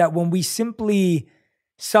interesting is that when we simply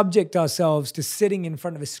subject ourselves to sitting in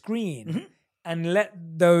front of a screen and let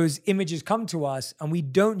those images come to us and we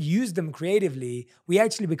don't use them creatively, we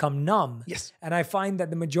actually become numb. Yes. And I find that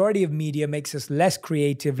the majority of media makes us less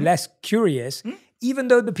creative, less curious, even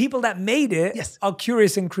though the people that made it are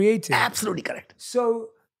curious and creative. Absolutely correct. So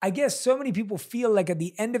I guess so many people feel like at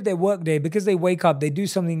the end of their workday, because they wake up, they do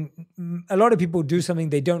something, a lot of people do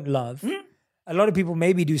something they don't love. A lot of people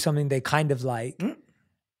maybe do something they kind of like.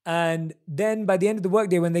 And then by the end of the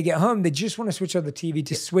workday, when they get home, they just want to switch on the TV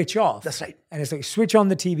to switch off. That's right. And it's like, switch on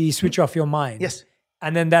the TV, switch off your mind. Yes.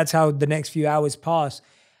 And then that's how the next few hours pass.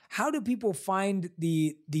 How do people find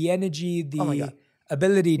the energy, the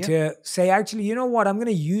ability to say, actually, you know what, I'm going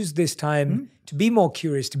to use this time to be more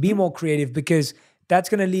curious, to be more creative, because that's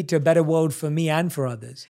going to lead to a better world for me and for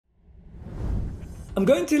others. I'm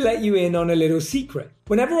going to let you in on a little secret.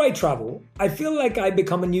 Whenever I travel, I feel like I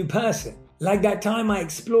become a new person. Like that time I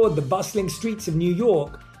explored the bustling streets of New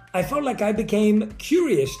York, I felt like I became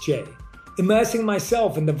Curious Jay, immersing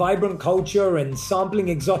myself in the vibrant culture and sampling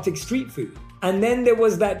exotic street food. And then there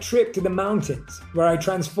was that trip to the mountains, where I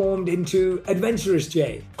transformed into Adventurous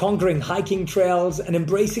Jay, conquering hiking trails and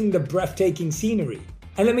embracing the breathtaking scenery.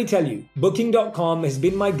 And let me tell you, Booking.com has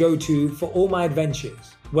been my go-to for all my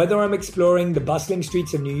adventures. Whether I'm exploring the bustling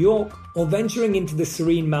streets of New York or venturing into the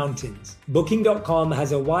serene mountains, Booking.com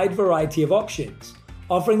has a wide variety of options,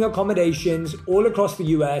 offering accommodations all across the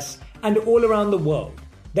US and all around the world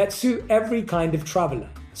that suit every kind of traveler.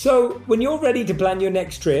 So when you're ready to plan your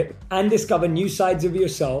next trip and discover new sides of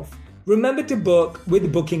yourself, remember to book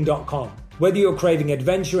with Booking.com. Whether you're craving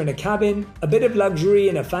adventure in a cabin, a bit of luxury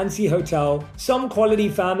in a fancy hotel, some quality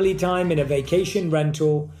family time in a vacation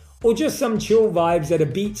rental, or just some chill vibes at a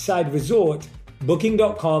beachside resort,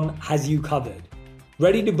 Booking.com has you covered.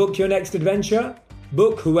 Ready to book your next adventure?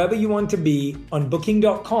 Book whoever you want to be on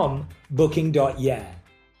Booking.com, Booking.yeah.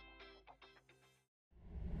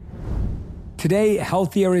 Today,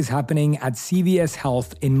 healthier is happening at CVS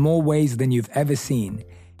Health in more ways than you've ever seen.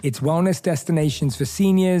 It's wellness destinations for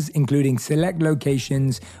seniors, including select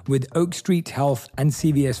locations with Oak Street Health and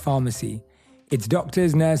CVS Pharmacy. It's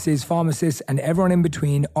doctors, nurses, pharmacists, and everyone in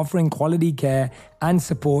between offering quality care and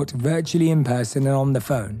support virtually, in person, and on the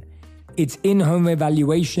phone. It's in-home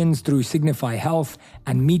evaluations through Signify Health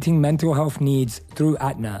and meeting mental health needs through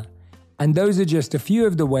Aetna. And those are just a few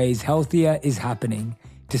of the ways healthier is happening.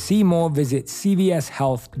 To see more, visit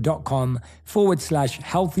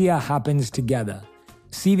cvshealth.com/healthier happens together.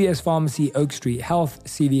 CVS Pharmacy, Oak Street Health,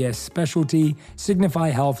 CVS Specialty, Signify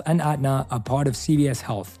Health, and Aetna are part of CVS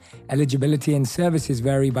Health. Eligibility and services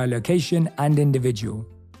vary by location and individual.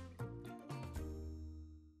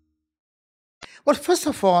 Well, first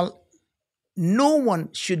of all, no one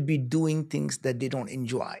should be doing things that they don't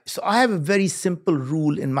enjoy. So I have a very simple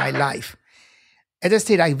rule in my life. As I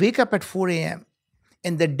said, I wake up at 4 a.m.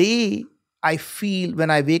 and the day I feel when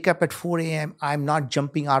I wake up at 4 a.m., I'm not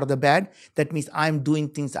jumping out of the bed. That means I'm doing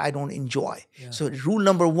things I don't enjoy. Yeah. So rule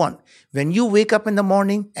number one, when you wake up in the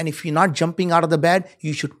morning and if you're not jumping out of the bed,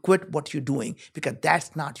 you should quit what you're doing because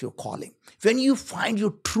that's not your calling. When you find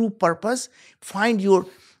your true purpose, find your,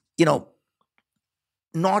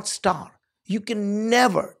 North Star, you can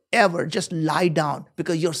never, ever just lie down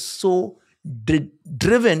because you're so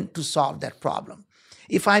driven to solve that problem.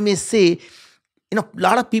 If I may say, a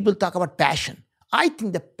lot of people talk about passion. I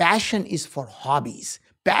think the passion is for hobbies.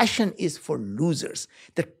 Passion is for losers.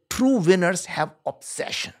 The true winners have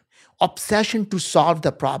obsession. Obsession to solve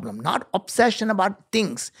the problem, not obsession about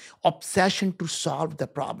things, obsession to solve the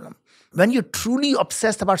problem. When you're truly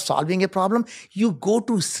obsessed about solving a problem, you go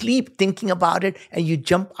to sleep thinking about it and you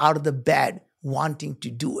jump out of the bed wanting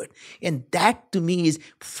to do it. And that to me is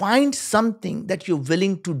find something that you're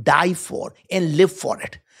willing to die for and live for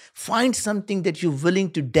it. Find something that you're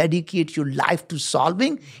willing to dedicate your life to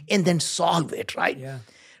solving and then solve it, right? Yeah.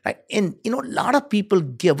 Right. And, a lot of people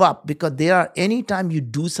give up because anytime you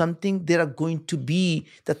do something, there are going to be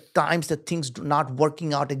the times that things do not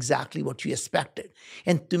working out exactly what you expected.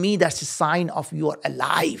 And to me, that's a sign of you're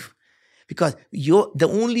alive. Because the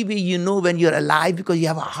only way you know when you're alive because you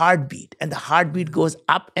have a heartbeat. And the heartbeat goes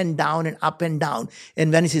up and down and up and down.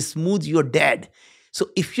 And when it's smooth, you're dead. So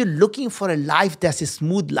if you're looking for a life that's a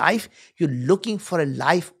smooth life, you're looking for a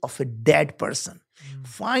life of a dead person.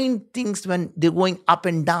 Find things when they're going up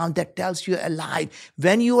and down that tells you're alive.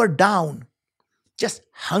 When you are down, just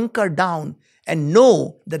hunker down and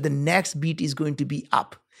know that the next beat is going to be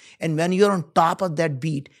up. And when you're on top of that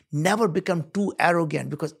beat, never become too arrogant,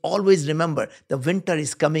 because always remember the winter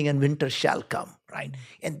is coming and winter shall come, right?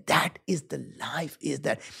 And that is the life, is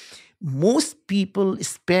that most people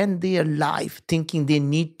spend their life thinking they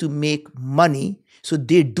need to make money, so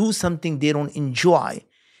they do something they don't enjoy.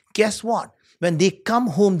 Guess what? When they come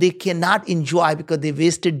home, they cannot enjoy because they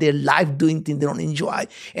wasted their life doing things they don't enjoy.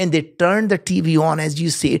 And they turn the TV on, as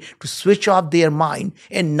you say, to switch off their mind.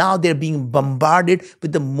 And now they're being bombarded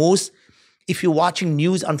with the most, if you're watching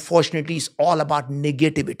news, unfortunately, it's all about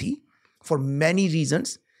negativity for many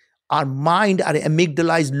reasons. Our mind, our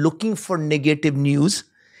amygdala is looking for negative news.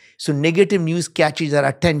 So negative news catches our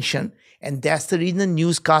attention. And that's the reason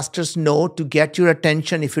newscasters know to get your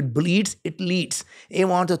attention. If it bleeds, it leads. They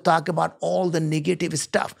want to talk about all the negative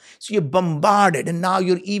stuff. So you're bombarded, and now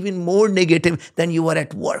you're even more negative than you were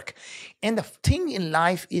at work. And the thing in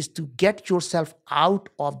life is to get yourself out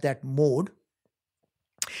of that mode.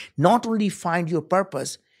 Not only find your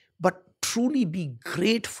purpose, but truly be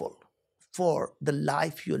grateful for the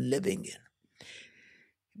life you're living in.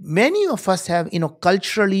 Many of us have,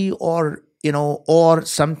 culturally or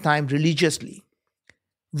sometimes religiously,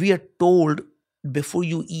 we are told before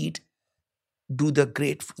you eat, do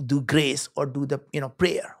grace or do the,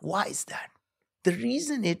 prayer. Why is that? The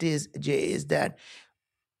reason it is, Jay, is that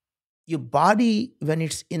your body, when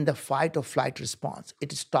it's in the fight or flight response,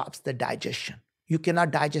 it stops the digestion. You cannot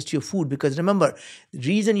digest your food because remember, the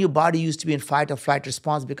reason your body used to be in fight or flight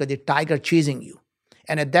response because the tiger chasing you.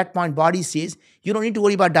 And at that point, body says, you don't need to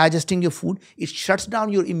worry about digesting your food. It shuts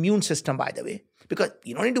down your immune system, by the way, because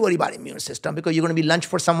you don't need to worry about immune system because you're going to be lunch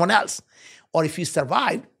for someone else. Or if you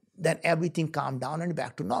survive, then everything calmed down and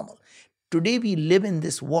back to normal. Today, we live in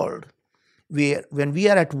this world where when we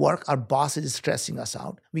are at work, our boss is stressing us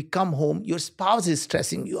out. We come home, your spouse is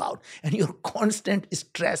stressing you out, and you're constant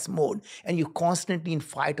stress mode, and you're constantly in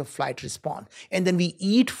fight or flight response. And then we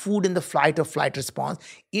eat food in the fight or flight response.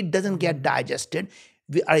 It doesn't get digested.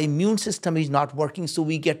 Our immune system is not working, so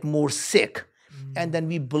we get more sick. And then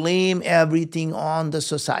we blame everything on the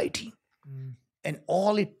society. And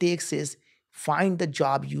all it takes is find the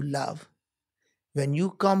job you love. When you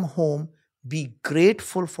come home, be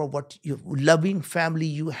grateful for what your loving family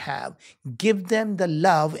you have. Give them the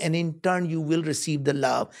love, and in turn, you will receive the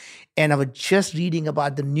love. And I was just reading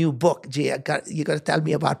about the new book. Jay, you got to tell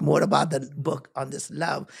me more about the book on this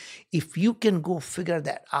love. If you can go figure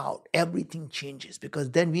that out, everything changes. Because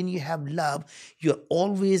then when you have love, you're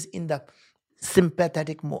always in the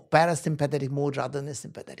parasympathetic mode rather than the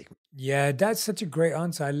sympathetic mode. Yeah, that's such a great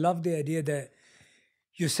answer. I love the idea that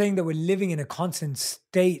you're saying that we're living in a constant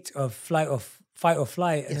state of fight or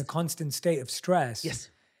flight, and a constant state of stress. Yes.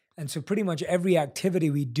 And so pretty much every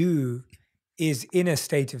activity we do is in a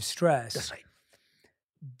state of stress. That's right.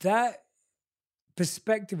 That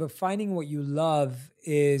perspective of finding what you love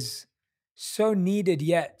is so needed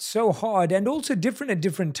yet so hard, and also different at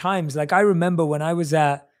different times. Like I remember when I was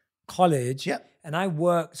at college and I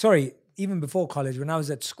worked, even before college, when I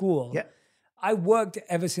was at school, I worked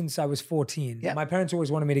ever since I was 14. Yeah. My parents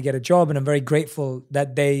always wanted me to get a job, and I'm very grateful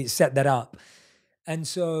that they set that up. And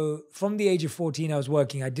so from the age of 14, I was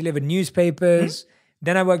working. I delivered newspapers.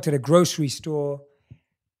 Then I worked at a grocery store.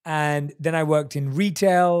 And then I worked in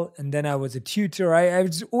retail. And then I was a tutor. I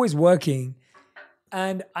was always working.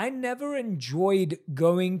 And I never enjoyed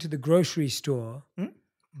going to the grocery store.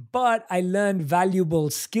 But I learned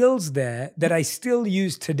valuable skills there that I still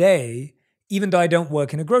use today, even though I don't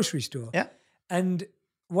work in a grocery store. Yeah. And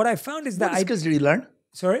what I found is that What skills did you learn?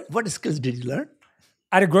 Sorry? What skills did you learn?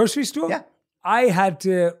 At a grocery store? Yeah. I had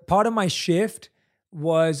to, part of my shift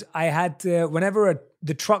was I had to, whenever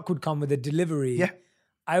the truck would come with a delivery,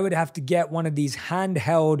 I would have to get one of these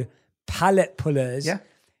handheld pallet pullers,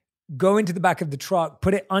 go into the back of the truck,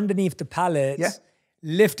 put it underneath the pallets,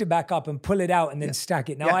 lift it back up and pull it out and then stack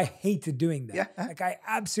it. Now, I hated doing that. Like I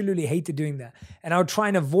absolutely hated doing that. And I would try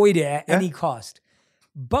and avoid it at any cost.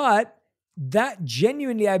 But that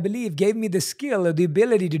genuinely, I believe, gave me the skill or the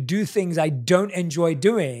ability to do things I don't enjoy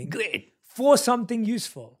doing. Great. For something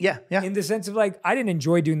useful. In the sense of like, I didn't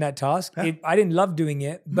enjoy doing that task. I didn't love doing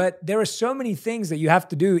it. But there are so many things that you have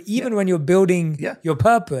to do, even when you're building your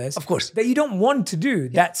purpose. Of course. That you don't want to do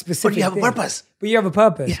that specific But you have thing. a purpose. But you have a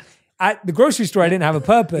purpose. At the grocery store, I didn't have a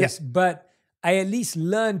purpose. But I at least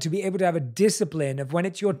learned to be able to have a discipline of when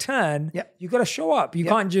it's your turn, you got to show up. You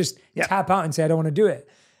can't just tap out and say, I don't want to do it.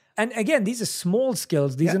 And again, these are small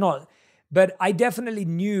skills. These are not, but I definitely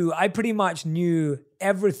I pretty much knew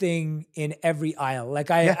everything in every aisle.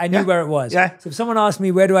 Like I knew where it was. So if someone asked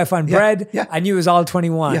me, where do I find bread? I knew it was aisle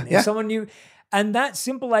 21. If someone knew, and that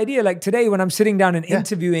simple idea, like today when I'm sitting down and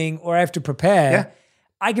interviewing or I have to prepare,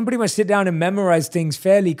 I can pretty much sit down and memorize things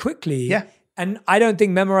fairly quickly. Yeah. And I don't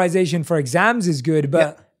think memorization for exams is good,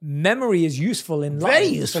 but memory is useful in life. Very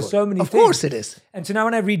useful. For so many things. Of course it is. And so now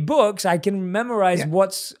when I read books, I can memorize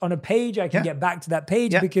what's on a page. I can get back to that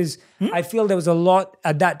page because I feel there was a lot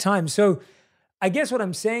at that time. So I guess what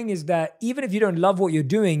I'm saying is that even if you don't love what you're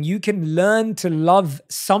doing, you can learn to love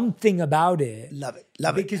something about it. Love it.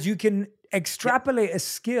 Because you can extrapolate a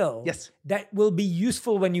skill that will be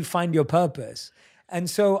useful when you find your purpose. And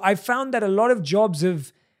so I found that a lot of jobs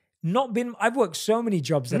have not been, I've worked so many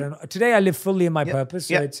jobs that are, today I live fully in my purpose,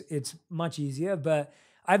 so it's much easier, but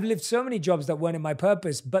I've lived so many jobs that weren't in my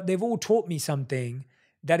purpose, but they've all taught me something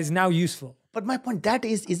that is now useful. But my point, that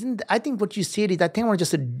isn't, I think what you said is, I think I want to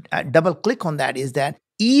just double click on that, is that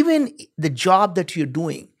even the job that you're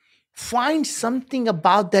doing, find something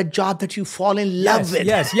about that job that you fall in love with.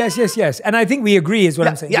 Yes. And I think we agree is what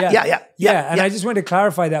I'm saying. And I just want to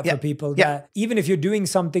clarify that for people, that even if you're doing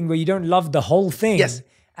something where you don't love the whole thing,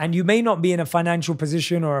 and you may not be in a financial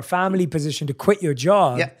position or a family position to quit your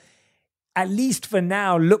job, at least for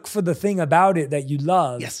now, look for the thing about it that you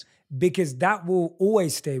love, because that will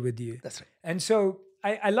always stay with you. That's right. And so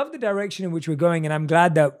I love the direction in which we're going, and I'm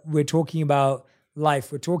glad that we're talking about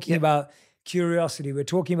life. We're talking about curiosity. We're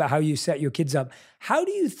talking about how you set your kids up. How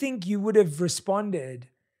do you think you would have responded,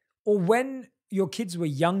 or when your kids were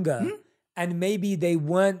younger and maybe they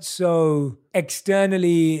weren't so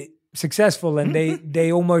externally successful and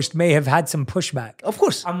they almost may have had some pushback? Of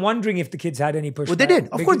course. I'm wondering if the kids had any pushback. Well, they did.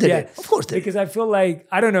 Of course they did. Of course they did. Because I feel like,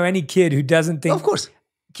 I don't know any kid who doesn't think. Of course.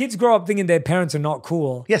 Kids grow up thinking their parents are not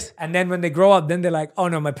cool. Yes. And then when they grow up, then they're like, oh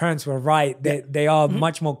no, my parents were right. They are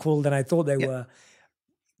much more cool than I thought they were.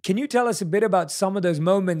 Can you tell us a bit about some of those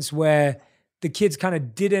moments where the kids kind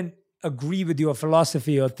of didn't agree with your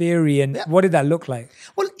philosophy or theory, and what did that look like?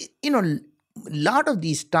 Well, a lot of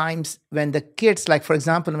these times when the kids, like for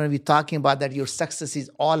example, when we're talking about that your success is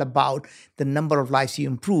all about the number of lives you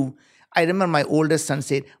improve, I remember my oldest son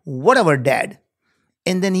said, whatever, Dad.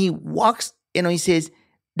 And then he walks, he says,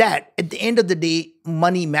 Dad, at the end of the day,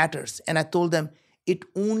 money matters. And I told them, it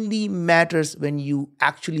only matters when you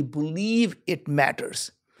actually believe it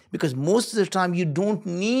matters. Because most of the time, you don't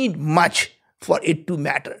need much for it to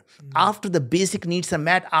matter. After the basic needs are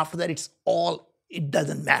met, after that, it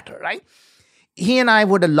doesn't matter, right? He and I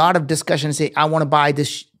had a lot of discussion, say, I want to buy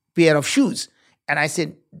this pair of shoes. And I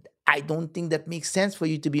said, I don't think that makes sense for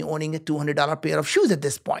you to be owning a $200 pair of shoes at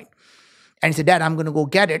this point. And he said, Dad, I'm going to go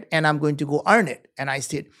get it and I'm going to go earn it. And I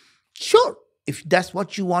said, sure, if that's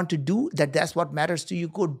what you want to do, that's what matters to you,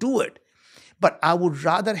 go do it. But I would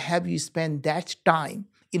rather have you spend that time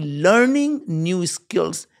in learning new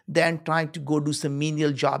skills than trying to go do some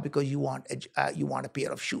menial job because you want a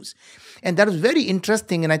pair of shoes. And that was very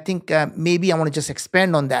interesting. And I think maybe I want to just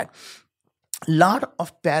expand on that. A lot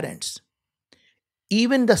of parents,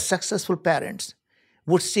 even the successful parents,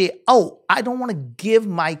 would say, oh, I don't want to give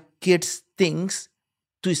my kids things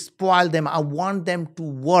to spoil them. I want them to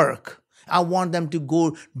work. I want them to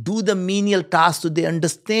go do the menial tasks so they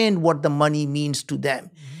understand what the money means to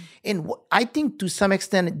them. And I think to some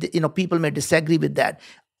extent, people may disagree with that.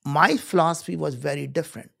 My philosophy was very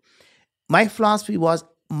different. My philosophy was,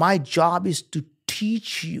 my job is to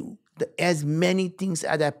teach you as many things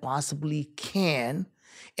as I possibly can.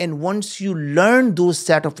 And once you learn those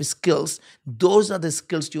set of skills, those are the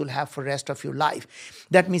skills you'll have for the rest of your life.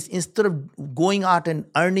 That means instead of going out and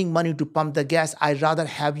earning money to pump the gas, I'd rather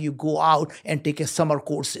have you go out and take a summer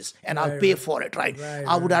courses and I'll pay for it, right?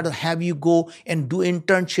 I would rather have you go and do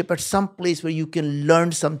internship at some place where you can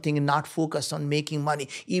learn something and not focus on making money.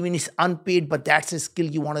 Even if it's unpaid, but that's a skill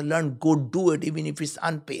you want to learn, go do it, even if it's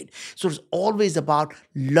unpaid. So it's always about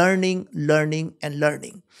learning, and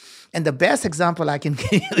learning. And the best example I can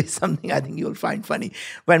give you is something I think you'll find funny.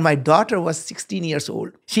 When my daughter was 16 years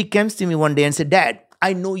old, she comes to me one day and said, Dad,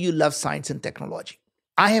 I know you love science and technology.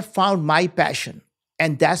 I have found my passion,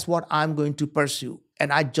 and that's what I'm going to pursue.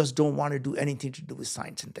 And I just don't want to do anything to do with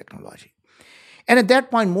science and technology. And at that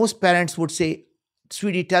point, most parents would say,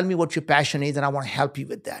 sweetie, tell me what your passion is, and I want to help you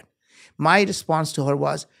with that. My response to her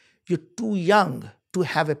was, you're too young to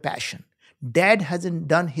have a passion. Dad hasn't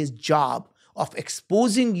done his job of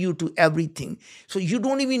exposing you to everything. So you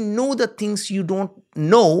don't even know the things you don't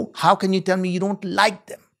know. How can you tell me you don't like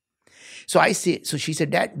them? So she said,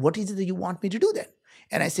 Dad, what is it that you want me to do then?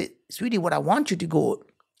 And I said, sweetie, what I want you to go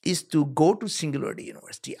is to go to Singularity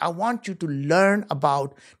University. I want you to learn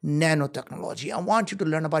about nanotechnology. I want you to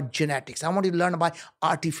learn about genetics. I want you to learn about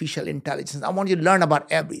artificial intelligence. I want you to learn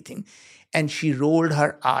about everything. And she rolled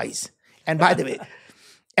her eyes. And by the way,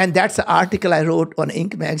 And that's the article I wrote on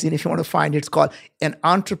Inc. magazine. If you want to find it, it's called An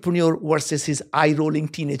Entrepreneur versus His Eye-Rolling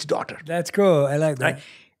Teenage Daughter. That's cool. I like that. Right?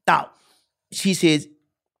 Now, she says,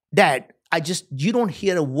 Dad, you don't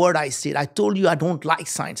hear a word I said. I told you I don't like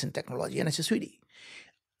science and technology. And I said, sweetie,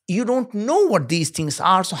 you don't know what these things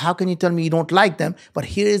are, so how can you tell me you don't like them? But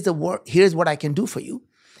here's what I can do for you.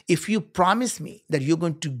 If you promise me that you're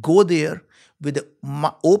going to go there with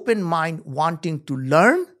an open mind, wanting to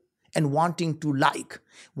learn and wanting to like,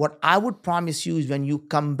 what I would promise you is when you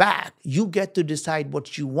come back, you get to decide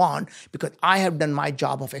what you want, because I have done my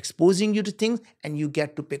job of exposing you to things and you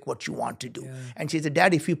get to pick what you want to do. Yeah. And she said,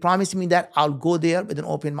 Dad, if you promise me that, I'll go there with an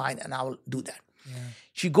open mind and I will do that. Yeah.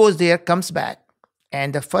 She goes there, comes back,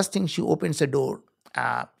 and the first thing she opens the door,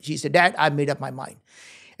 she said, Dad, I made up my mind.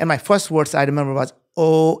 And my first words I remember was,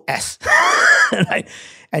 OS. Right?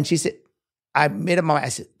 And she said, I made up my mind. I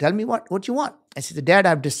said, tell me what you want. I said, Dad,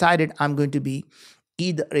 I've decided I'm going to be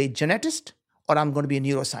either a genetist or I'm going to be a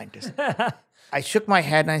neuroscientist. I shook my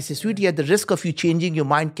head and I said, sweetie, at the risk of you changing your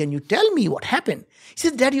mind, can you tell me what happened? He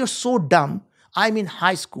said, Dad, you're so dumb. I'm in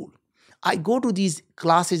high school. I go to these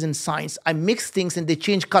classes in science. I mix things and they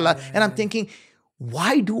change color. Yeah. And I'm thinking,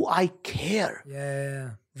 why do I care?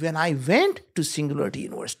 Yeah. When I went to Singularity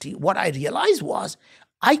University, what I realized was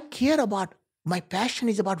I care about, my passion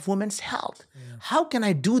is about women's health. Yeah. How can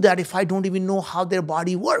I do that if I don't even know how their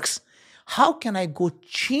body works? How can I go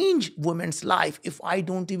change women's life if I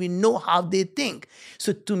don't even know how they think?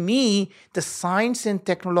 So to me, the science and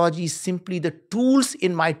technology is simply the tools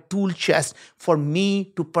in my tool chest for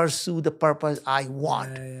me to pursue the purpose I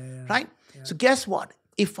want, right? Yeah. So guess what?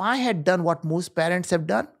 If I had done what most parents have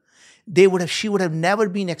done, she would have never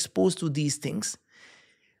been exposed to these things.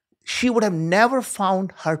 She would have never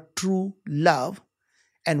found her true love,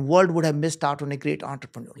 and world would have missed out on a great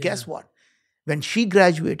entrepreneur. Yeah. Guess what? When she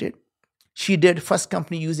graduated, she did first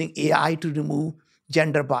company using AI to remove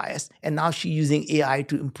gender bias, and now she's using AI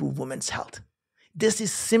to improve women's health. This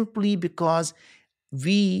is simply because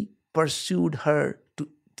we pursued her to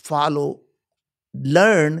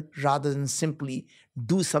learn rather than simply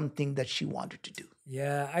do something that she wanted to do.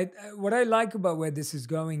 Yeah, what I like about where this is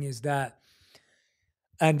going is that,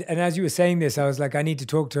 and as you were saying this, I was like, I need to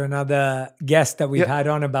talk to another guest that we've had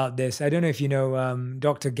on about this. I don't know if you know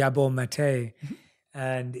Dr. Gabor Mate,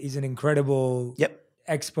 and he's an incredible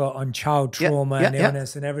expert on child trauma and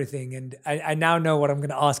illness and everything. And I now know what I'm going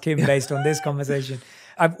to ask him based on this conversation.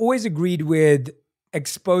 I've always agreed with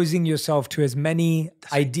exposing yourself to as many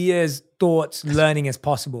ideas, thoughts, learning as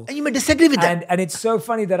possible. And you may disagree with that. And it's so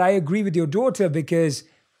funny that I agree with your daughter, because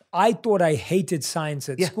I thought I hated science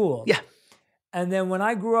at school. Yeah. And then when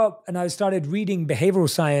I grew up and I started reading behavioral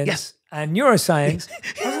science and neuroscience,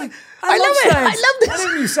 I was like, I love science. I love this. I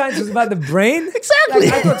never knew science was about the brain. Exactly.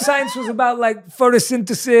 Like, I thought science was about like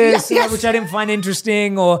photosynthesis, which I didn't find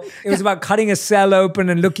interesting, or it was about cutting a cell open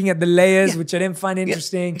and looking at the layers, which I didn't find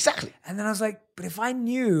interesting. Exactly. And then I was like, but if I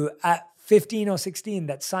knew at 15 or 16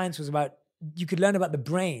 that science was about, you could learn about the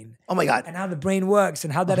brain. Oh my God. And how the brain works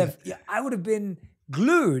and how that, I would have been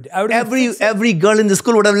glued. Every girl in the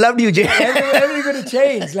school would have loved you, Jain. Everything would have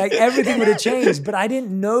changed. Like everything would have changed. But I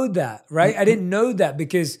didn't know that, right? I didn't know that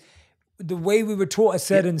because the way we were taught a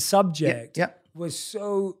certain subject was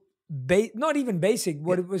so, not even basic,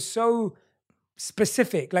 but it was so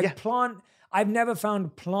specific. Like plant, I've never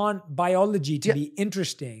found plant biology to be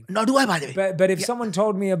interesting. Nor do I, by the way. But if someone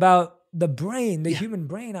told me about the brain, the human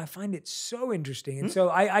brain, I find it so interesting. And so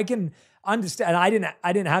I can understand. I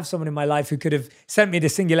didn't have someone in my life who could have sent me to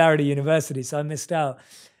Singularity University, so I missed out.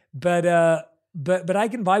 But I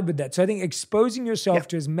can vibe with that. So I think exposing yourself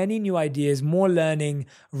to as many new ideas, more learning,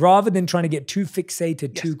 rather than trying to get too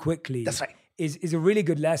fixated too quickly. That's right. Is a really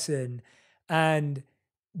good lesson. And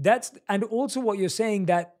also what you're saying,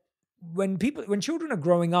 that when children are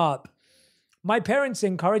growing up, my parents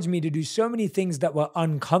encouraged me to do so many things that were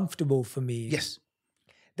uncomfortable for me. Yes.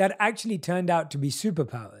 That actually turned out to be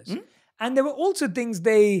superpowers. Mm-hmm. And there were also things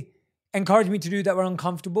they encouraged me to do that were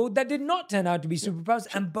uncomfortable that did not turn out to be superpowers,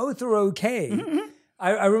 and both are okay. Mm-hmm.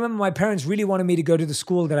 I remember my parents really wanted me to go to the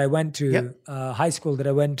school that I went to, high school that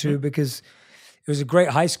I went to, because it was a great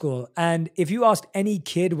high school. And if you asked any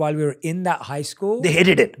kid while we were in that high school, they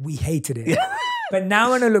hated it. We hated it. Yeah. But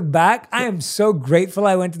now when I look back, I am so grateful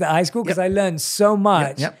I went to that high school, because I learned so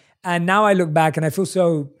much. Yep. And now I look back and I feel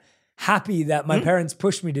so happy that my parents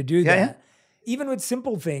pushed me to do that. Yeah. Even with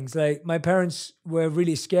simple things, like my parents were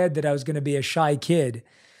really scared that I was going to be a shy kid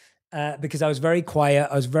because I was very quiet.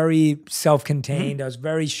 I was very self-contained. I was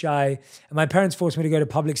very shy. And my parents forced me to go to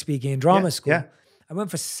public speaking and drama school. Yeah. I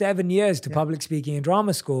went for 7 years to public speaking and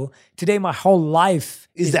drama school. Today, my whole life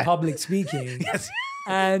is public speaking. Yes.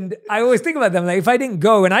 And I always think about them, like if I didn't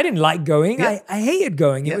go, and I didn't like going, I hated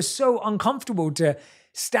going. It was so uncomfortable to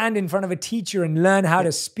stand in front of a teacher and learn how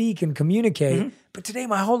to speak and communicate. But today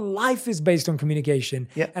my whole life is based on communication.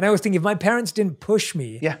 And I always think if my parents didn't push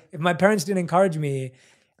me, if my parents didn't encourage me,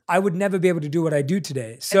 I would never be able to do what I do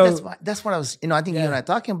today. So that's what I was, I think you and I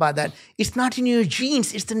talking about that. It's not in your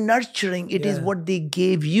genes, it's the nurturing. It is what they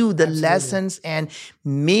gave you, the lessons, and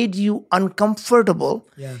made you uncomfortable.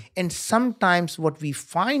 And sometimes what we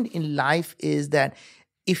find in life is that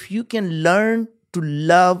if you can learn to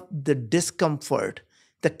love the discomfort,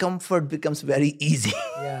 the comfort becomes very easy.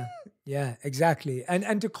 Yeah, exactly.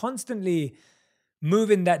 And to constantly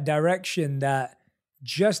move in that direction, that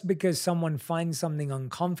just because someone finds something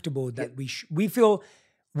uncomfortable, that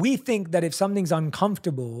we think that if something's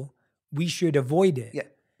uncomfortable, we should avoid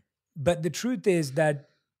it. But the truth is that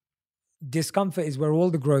discomfort is where all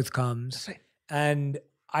the growth comes. That's right. And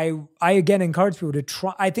I again encourage people to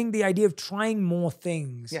try. I think the idea of trying more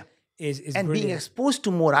things is and brilliant. being exposed to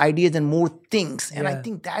more ideas and more things. And I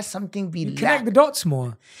think that's something we lack. Connect the dots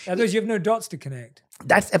more. Otherwise, you have no dots to connect.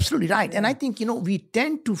 That's absolutely right. And I think, we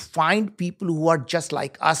tend to find people who are just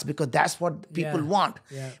like us because that's what people want.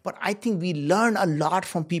 But I think we learn a lot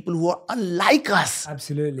from people who are unlike us.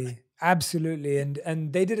 Absolutely.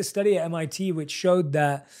 And they did a study at MIT which showed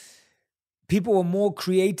that people were more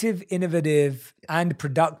creative, innovative, and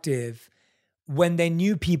productive when they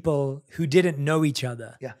knew people who didn't know each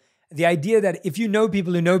other. The idea that if you know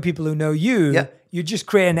people who know people who know you, you just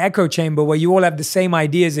create an echo chamber where you all have the same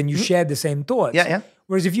ideas and you share the same thoughts.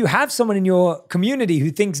 Whereas if you have someone in your community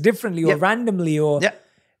who thinks differently or randomly or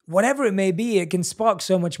whatever it may be, it can spark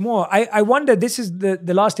so much more. I wonder, this is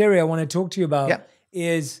the last area I want to talk to you about,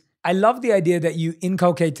 is I love the idea that you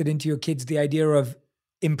inculcated into your kids the idea of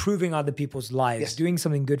improving other people's lives, doing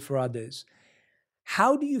something good for others.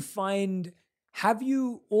 How do you find... Have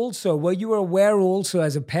you also, were you aware also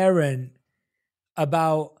as a parent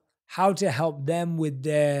about how to help them with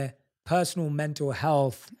their personal mental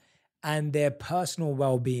health and their personal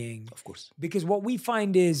well-being? Of course. Because what we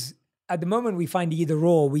find is, at the moment, we find either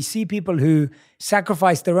or. We see people who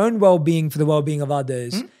sacrifice their own well-being for the well-being of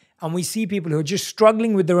others. And we see people who are just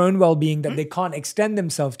struggling with their own well-being that they can't extend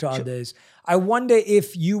themselves to others. I wonder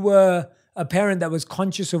if you were a parent that was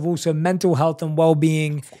conscious of also mental health and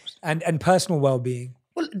well-being and personal well-being.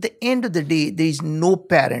 Well, at the end of the day, there is no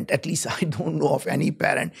parent, at least I don't know of any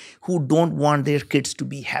parent, who don't want their kids to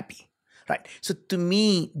be happy, right? So to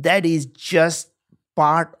me, that is just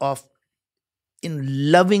part of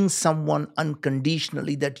loving someone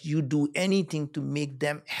unconditionally, that you do anything to make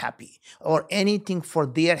them happy or anything for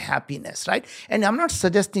their happiness, right? And I'm not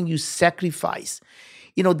suggesting you sacrifice.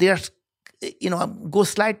 There's go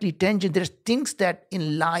slightly tangent. There's things that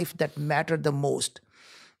in life that matter the most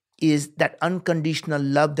is that unconditional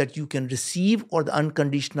love that you can receive or the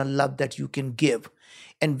unconditional love that you can give.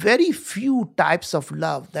 And very few types of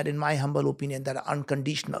love that, in my humble opinion, that are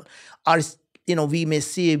unconditional are, we may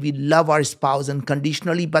say we love our spouse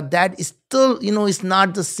unconditionally, but that is still, is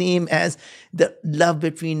not the same as the love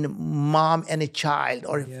between mom and a child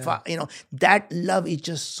or, that love is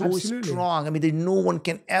just so strong. I mean, no one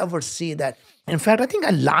can ever say that. In fact, I think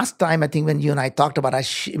last time, when you and I talked about, I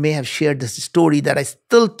may have shared this story that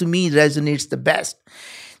still to me resonates the best.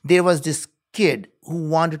 There was this kid who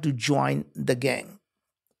wanted to join the gang,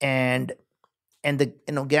 and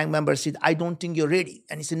the gang member said, "I don't think you're ready."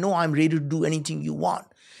 And he said, "No, I'm ready to do anything you want."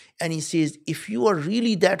 And he says, "If you are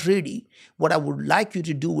really that ready, what I would like you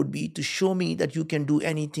to do would be to show me that you can do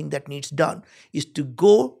anything that needs done, is to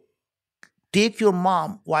go take your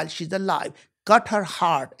mom while she's alive, cut her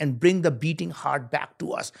heart and bring the beating heart back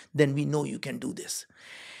to us. Then we know you can do this."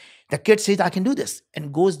 The kid says, "I can do this,"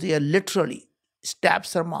 and goes there, literally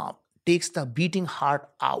stabs her mom, takes the beating heart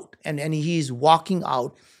out. And he is walking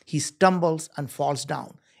out, he stumbles and falls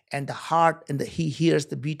down. And the heart, he hears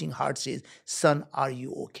the beating heart says, "Son, are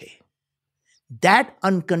you okay?" That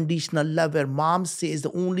unconditional love where mom says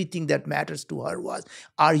the only thing that matters to her was,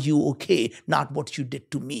 "Are you okay?" Not what you did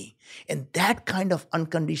to me. And that kind of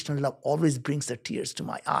unconditional love always brings the tears to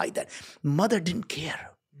my eye, that mother didn't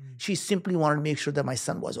care. She simply wanted to make sure that my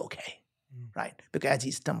son was okay, right? Because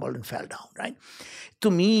he stumbled and fell down, right?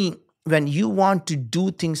 To me, when you want to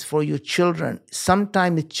do things for your children,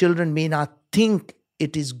 sometimes the children may not think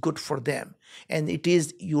it is good for them. And it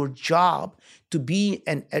is your job to be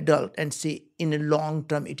an adult and say, in a long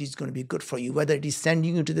term, it is going to be good for you, whether it is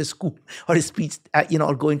sending you to the school or a speech,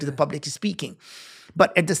 or going to the public speaking.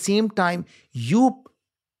 But at the same time, you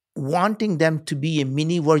wanting them to be a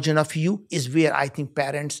mini version of you is where I think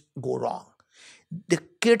parents go wrong. The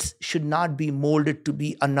kids should not be molded to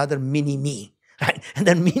be another mini me, right? And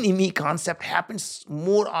that mini-me concept happens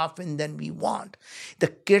more often than we want. The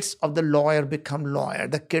kids of the lawyer become lawyer.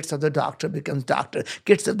 The kids of the doctor becomes doctor.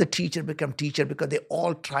 Kids of the teacher become teacher because they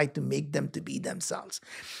all try to make them to be themselves.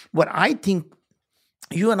 What I think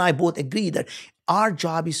you and I both agree that our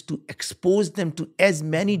job is to expose them to as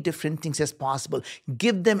many different things as possible,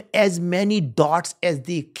 give them as many dots as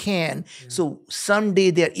they can. Yeah. So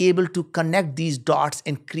someday they're able to connect these dots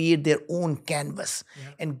and create their own canvas,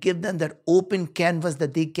 and give them that open canvas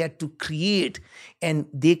that they get to create. And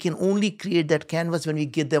they can only create that canvas when we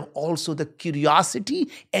give them also the curiosity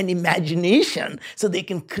and imagination so they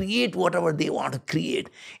can create whatever they want to create,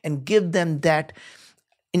 and give them that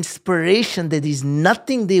inspiration that is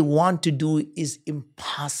nothing they want to do is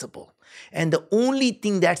impossible. And the only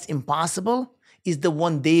thing that's impossible is the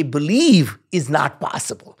one they believe is not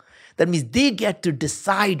possible. That means they get to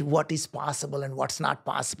decide what is possible and what's not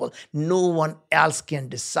possible. No one else can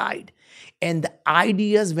decide. And the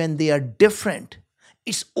ideas, when they are different,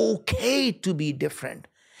 it's okay to be different.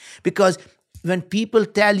 Because when people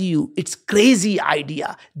tell you it's crazy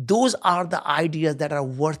idea, those are the ideas that are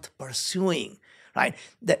worth pursuing. Right?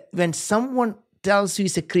 That when someone tells you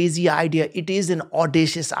it's a crazy idea, it is an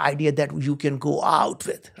audacious idea that you can go out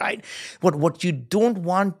with, right? But what you don't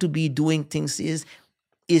want to be doing things is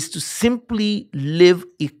to simply live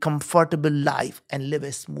a comfortable life and live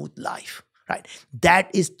a smooth life, right?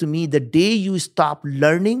 That is, to me, the day you stop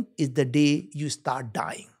learning is the day you start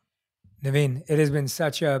dying. Naveen, it has been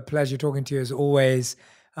such a pleasure talking to you as always.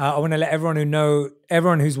 I want to let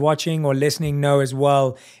everyone who's watching or listening know as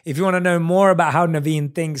well. If you want to know more about how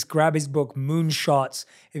Naveen thinks, grab his book, Moonshots.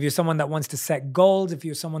 If you're someone that wants to set goals, if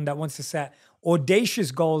you're someone that wants to set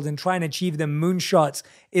audacious goals and try and achieve them, Moonshots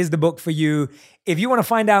is the book for you. If you want to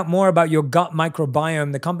find out more about your gut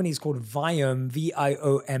microbiome, the company is called Viome,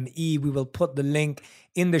 V-I-O-M-E. We will put the link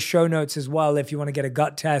in the show notes as well if you want to get a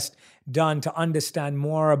gut test done to understand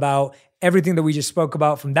more about everything that we just spoke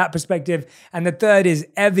about from that perspective. And the third is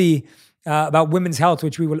Evie, about women's health,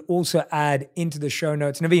 which we will also add into the show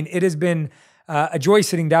notes. Naveen, it has been a joy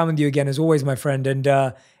sitting down with you again, as always, my friend. And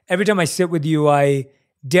every time I sit with you, I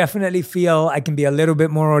definitely feel I can be a little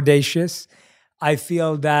bit more audacious. I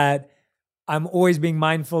feel that I'm always being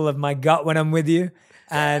mindful of my gut when I'm with you.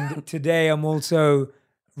 And today I'm also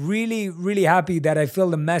really, really happy that I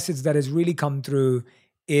feel the message that has really come through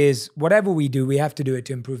is whatever we do, we have to do it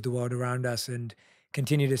to improve the world around us and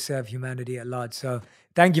continue to serve humanity at large. So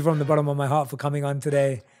thank you from the bottom of my heart for coming on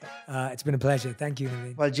today. It's been a pleasure. Thank you,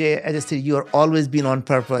 Naveen. Well, Jay, as I said, you are always been on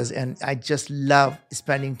purpose, and I just love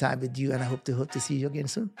spending time with you, and I hope to see you again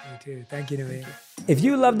soon. Me too. Thank you, Naveen. If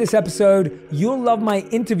you love this episode, you'll love my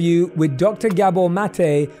interview with Dr. Gabor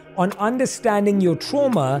Mate on understanding your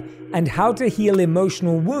trauma and how to heal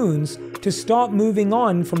emotional wounds to start moving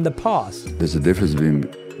on from the past. There's a difference between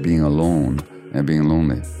being alone and being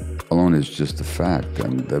lonely. Alone is just a fact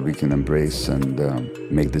that we can embrace and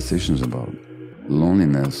make decisions about.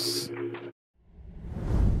 Loneliness.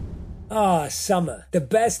 Summer. The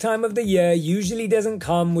best time of the year usually doesn't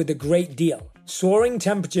come with a great deal. Soaring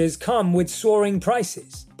temperatures come with soaring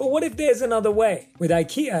prices. But what if there's another way? With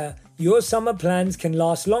IKEA, your summer plans can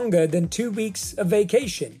last longer than 2 weeks of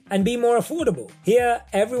vacation and be more affordable. Here,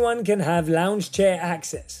 everyone can have lounge chair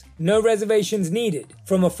access. No reservations needed.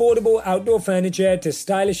 From affordable outdoor furniture to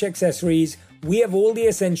stylish accessories, we have all the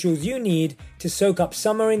essentials you need to soak up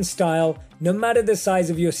summer in style, no matter the size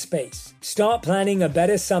of your space. Start planning a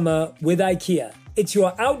better summer with IKEA. It's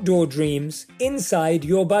your outdoor dreams inside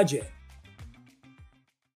your budget.